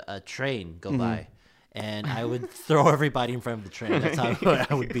would have a train go by, and I would throw everybody in front of the train. That's how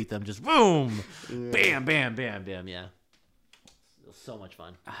I would beat them. Just boom, bam, bam, bam, bam. Yeah, it was so much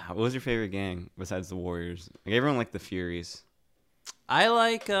fun. What was your favorite gang besides the Warriors? Like everyone liked the Furies. I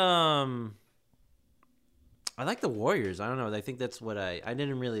like the Warriors. I don't know. I think that's what I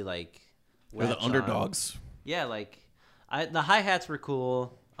didn't really like. They're the latch on. underdogs. Yeah, like the hi hats were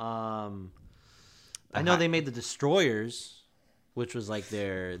cool. I know they made the Destroyers, which was like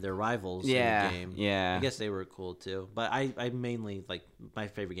their rivals Yeah, in the game. yeah. I guess they were cool too. But I mainly like my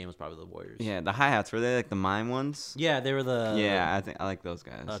favorite game was probably the Warriors. Yeah, the hi-hats, were they like the mime ones? Yeah, they were the Yeah, I think I like those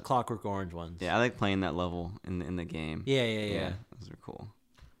guys. Clockwork Orange ones. Yeah, I like playing that level in the game. Yeah. Those are cool.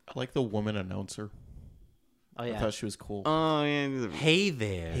 I like the woman announcer. Oh I yeah. thought she was cool. Oh yeah, these are- Hey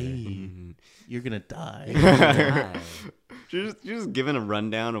there. You're going to die. Hi. She's just giving a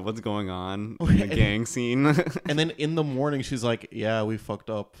rundown of what's going on in the gang scene. And then in the morning, she's like, yeah, we fucked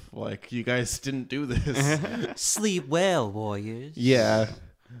up. Like, you guys didn't do this. Sleep well, Warriors. Yeah.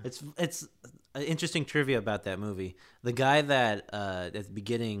 It's interesting trivia about that movie. The guy that at the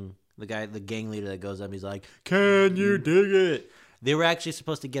beginning, the gang leader that goes up, he's like, "Can you dig it?" They were actually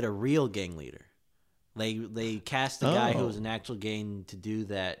supposed to get a real gang leader. They cast a guy who was an actual gang to do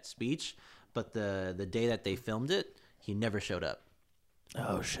that speech, but the day that they filmed it, he never showed up.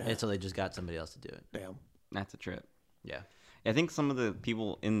 Oh, shit. And so they just got somebody else to do it. Damn. That's a trip. Yeah. I think some of the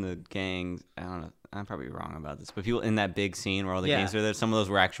people in the gangs, I don't know, I'm probably wrong about this, but people in that big scene where all the Yeah. gangs are there, some of those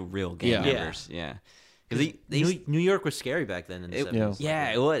were actual real gang Yeah. members. Yeah. Because they New York was scary back then in the 70s.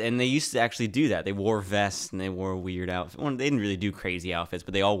 yeah, it would, and they used to actually do that. They wore vests and they wore weird outfits. Well, they didn't really do crazy outfits,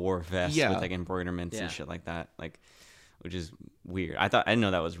 but they all wore vests Yeah. with like embroiderments Yeah. and shit like that. Like, which is weird. I didn't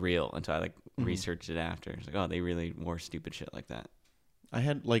know that was real until I like researched it after. It's like, oh, they really wore stupid shit like that. I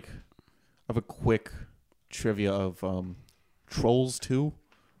had I have a quick trivia of Trolls 2.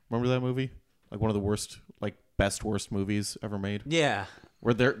 Remember that movie? Like one of the worst, worst movies ever made. Yeah.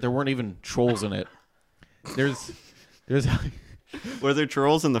 Where there weren't even trolls in it. There's Were there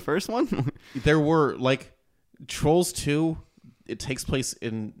trolls in the first one? there were Trolls 2. It takes place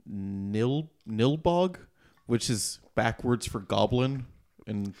in Nilbog, which is backwards for goblin,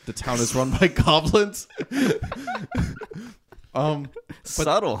 and the town is run by goblins.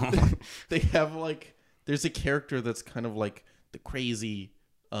 Subtle. They have there's a character that's kind of like the crazy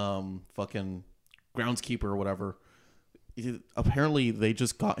fucking groundskeeper or whatever. Apparently they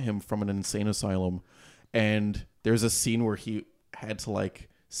just got him from an insane asylum, and there's a scene where he had to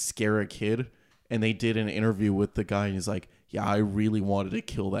scare a kid, and they did an interview with the guy, and he's like, yeah, I really wanted to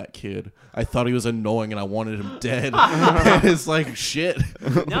kill that kid. I thought he was annoying and I wanted him dead. It's like, shit.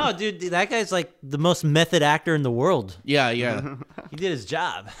 No, dude, that guy's like the most method actor in the world. Yeah. He did his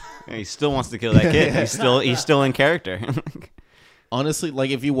job. Yeah, he still wants to kill that kid. He's still in character. Honestly,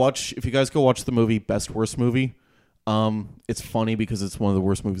 like if you guys go watch the movie Best Worst Movie, it's funny because it's one of the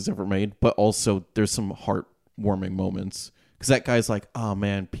worst movies ever made, but also there's some heartwarming moments because that guy's like, oh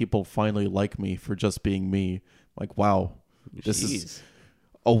man, people finally like me for just being me. Like, wow, this is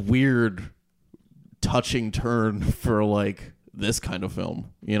a weird, touching turn for like this kind of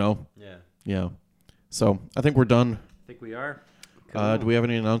film, you know? Yeah. So I think we're done. I think we are. Do we have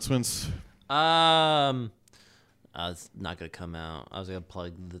any announcements? It's not gonna come out. I was gonna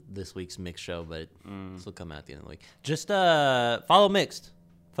plug this week's Mixed show, but this will come out at the end of the week. Just follow Mixed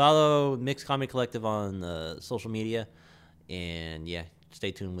Comedy Collective on social media, and yeah,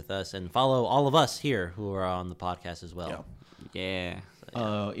 stay tuned with us and follow all of us here who are on the podcast as well. Yeah.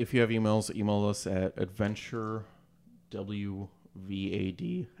 If you have emails, email us at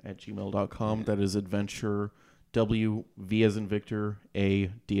adventurewvad@gmail.com. That is adventure W V as in Victor, A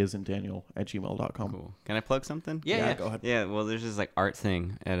D as in Daniel @gmail.com. Cool. Can I plug something? Yeah. Go ahead. Yeah, well, there's this like art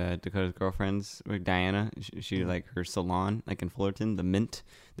thing at Dakota's Girlfriends with Diana. She like her salon, like in Fullerton, the Mint.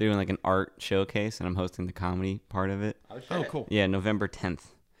 They're doing like an art showcase, and I'm hosting the comedy part of it. Oh, cool. Yeah, November 10th.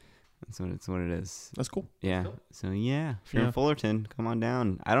 That's what it is. That's cool. Yeah. So yeah, if you're Yeah. in Fullerton, come on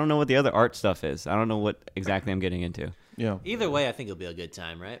down. I don't know what the other art stuff is. I don't know what exactly I'm getting into. Yeah. Either way, I think it'll be a good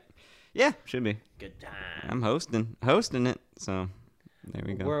time, right? Yeah, should be. Good time. I'm hosting it. So there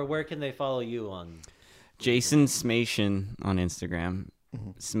we go. Where can they follow you on? Jason Smation on Instagram.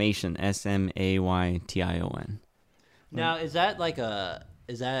 Smation, SMAYTION. Now, is that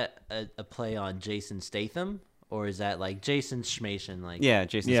a play on Jason Statham, or is that like Jason Schmation? Like Yeah,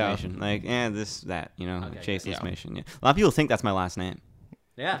 Jason Yeah. Smation. Like, that, you know, Okay, Jason yeah. Smation. Yeah. A lot of people think that's my last name.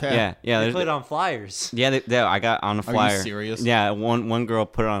 yeah, Okay. Yeah. They there's- put it on flyers. Yeah, I got on a Are you flyer. serious? Yeah, one girl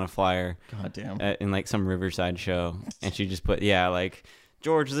put it on a flyer God damn. in like some Riverside show, and she just put like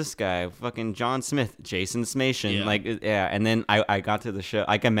George, this guy, fucking John Smith, Jason Smation, Yeah. and then I got to the show,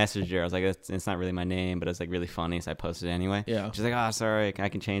 like I messaged her, I was like, it's not really my name, but it's like really funny, so I posted it anyway. Yeah. She's like, oh, sorry, I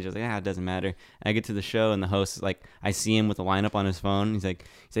can change it. I was like, yeah, it doesn't matter. And I get to the show, and the host, like, I see him with the lineup on his phone. He's like,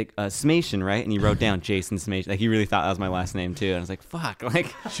 Smation, right? And he wrote down Jason Smation. Like, he really thought that was my last name too. And I was like, fuck, like,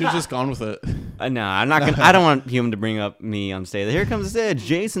 Should have just gone with it. no, I'm not gonna. I don't want him to bring up me on stage. Here comes the stage,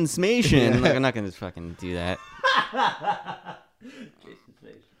 Jason Smation. Like, I'm not gonna just fucking do that.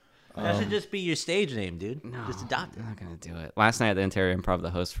 That should just be your stage name, dude. No, Just adopt it. I'm not gonna do it. Last night at the Interior Improv, the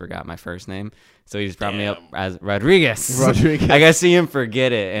host forgot my first name, so he just brought me up as Rodriguez. Rodriguez. I gotta see him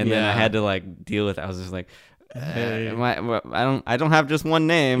forget it, and then I Yeah. had to like deal with it. I was just like, I don't have just one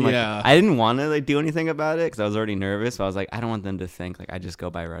name. Like, Yeah. I didn't want to like do anything about it because I was already nervous. So I was like, I don't want them to think like I just go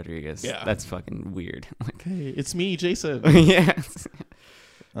by Rodriguez. Yeah. That's fucking weird. Like, Hey, it's me, Jason. yeah.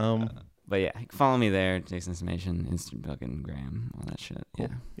 But yeah, follow me there, Jason Smation, Instagram, all that shit. Cool.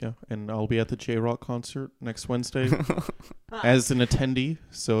 Yeah. Yeah, and I'll be at the J-Rock concert next Wednesday as an attendee.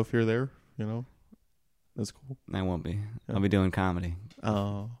 So if you're there, you know, that's cool. I won't be. Yeah. I'll be doing comedy.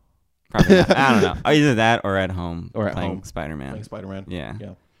 Probably Probably not. I don't know. Either that or at home Or at playing home. Spider-Man. like Spider-Man. Yeah.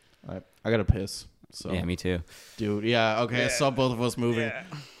 Yeah. I gotta piss. So Yeah, me too. dude. Yeah. Okay. I saw both of us moving.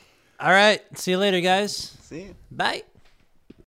 All right. See you later, guys. See you. Bye.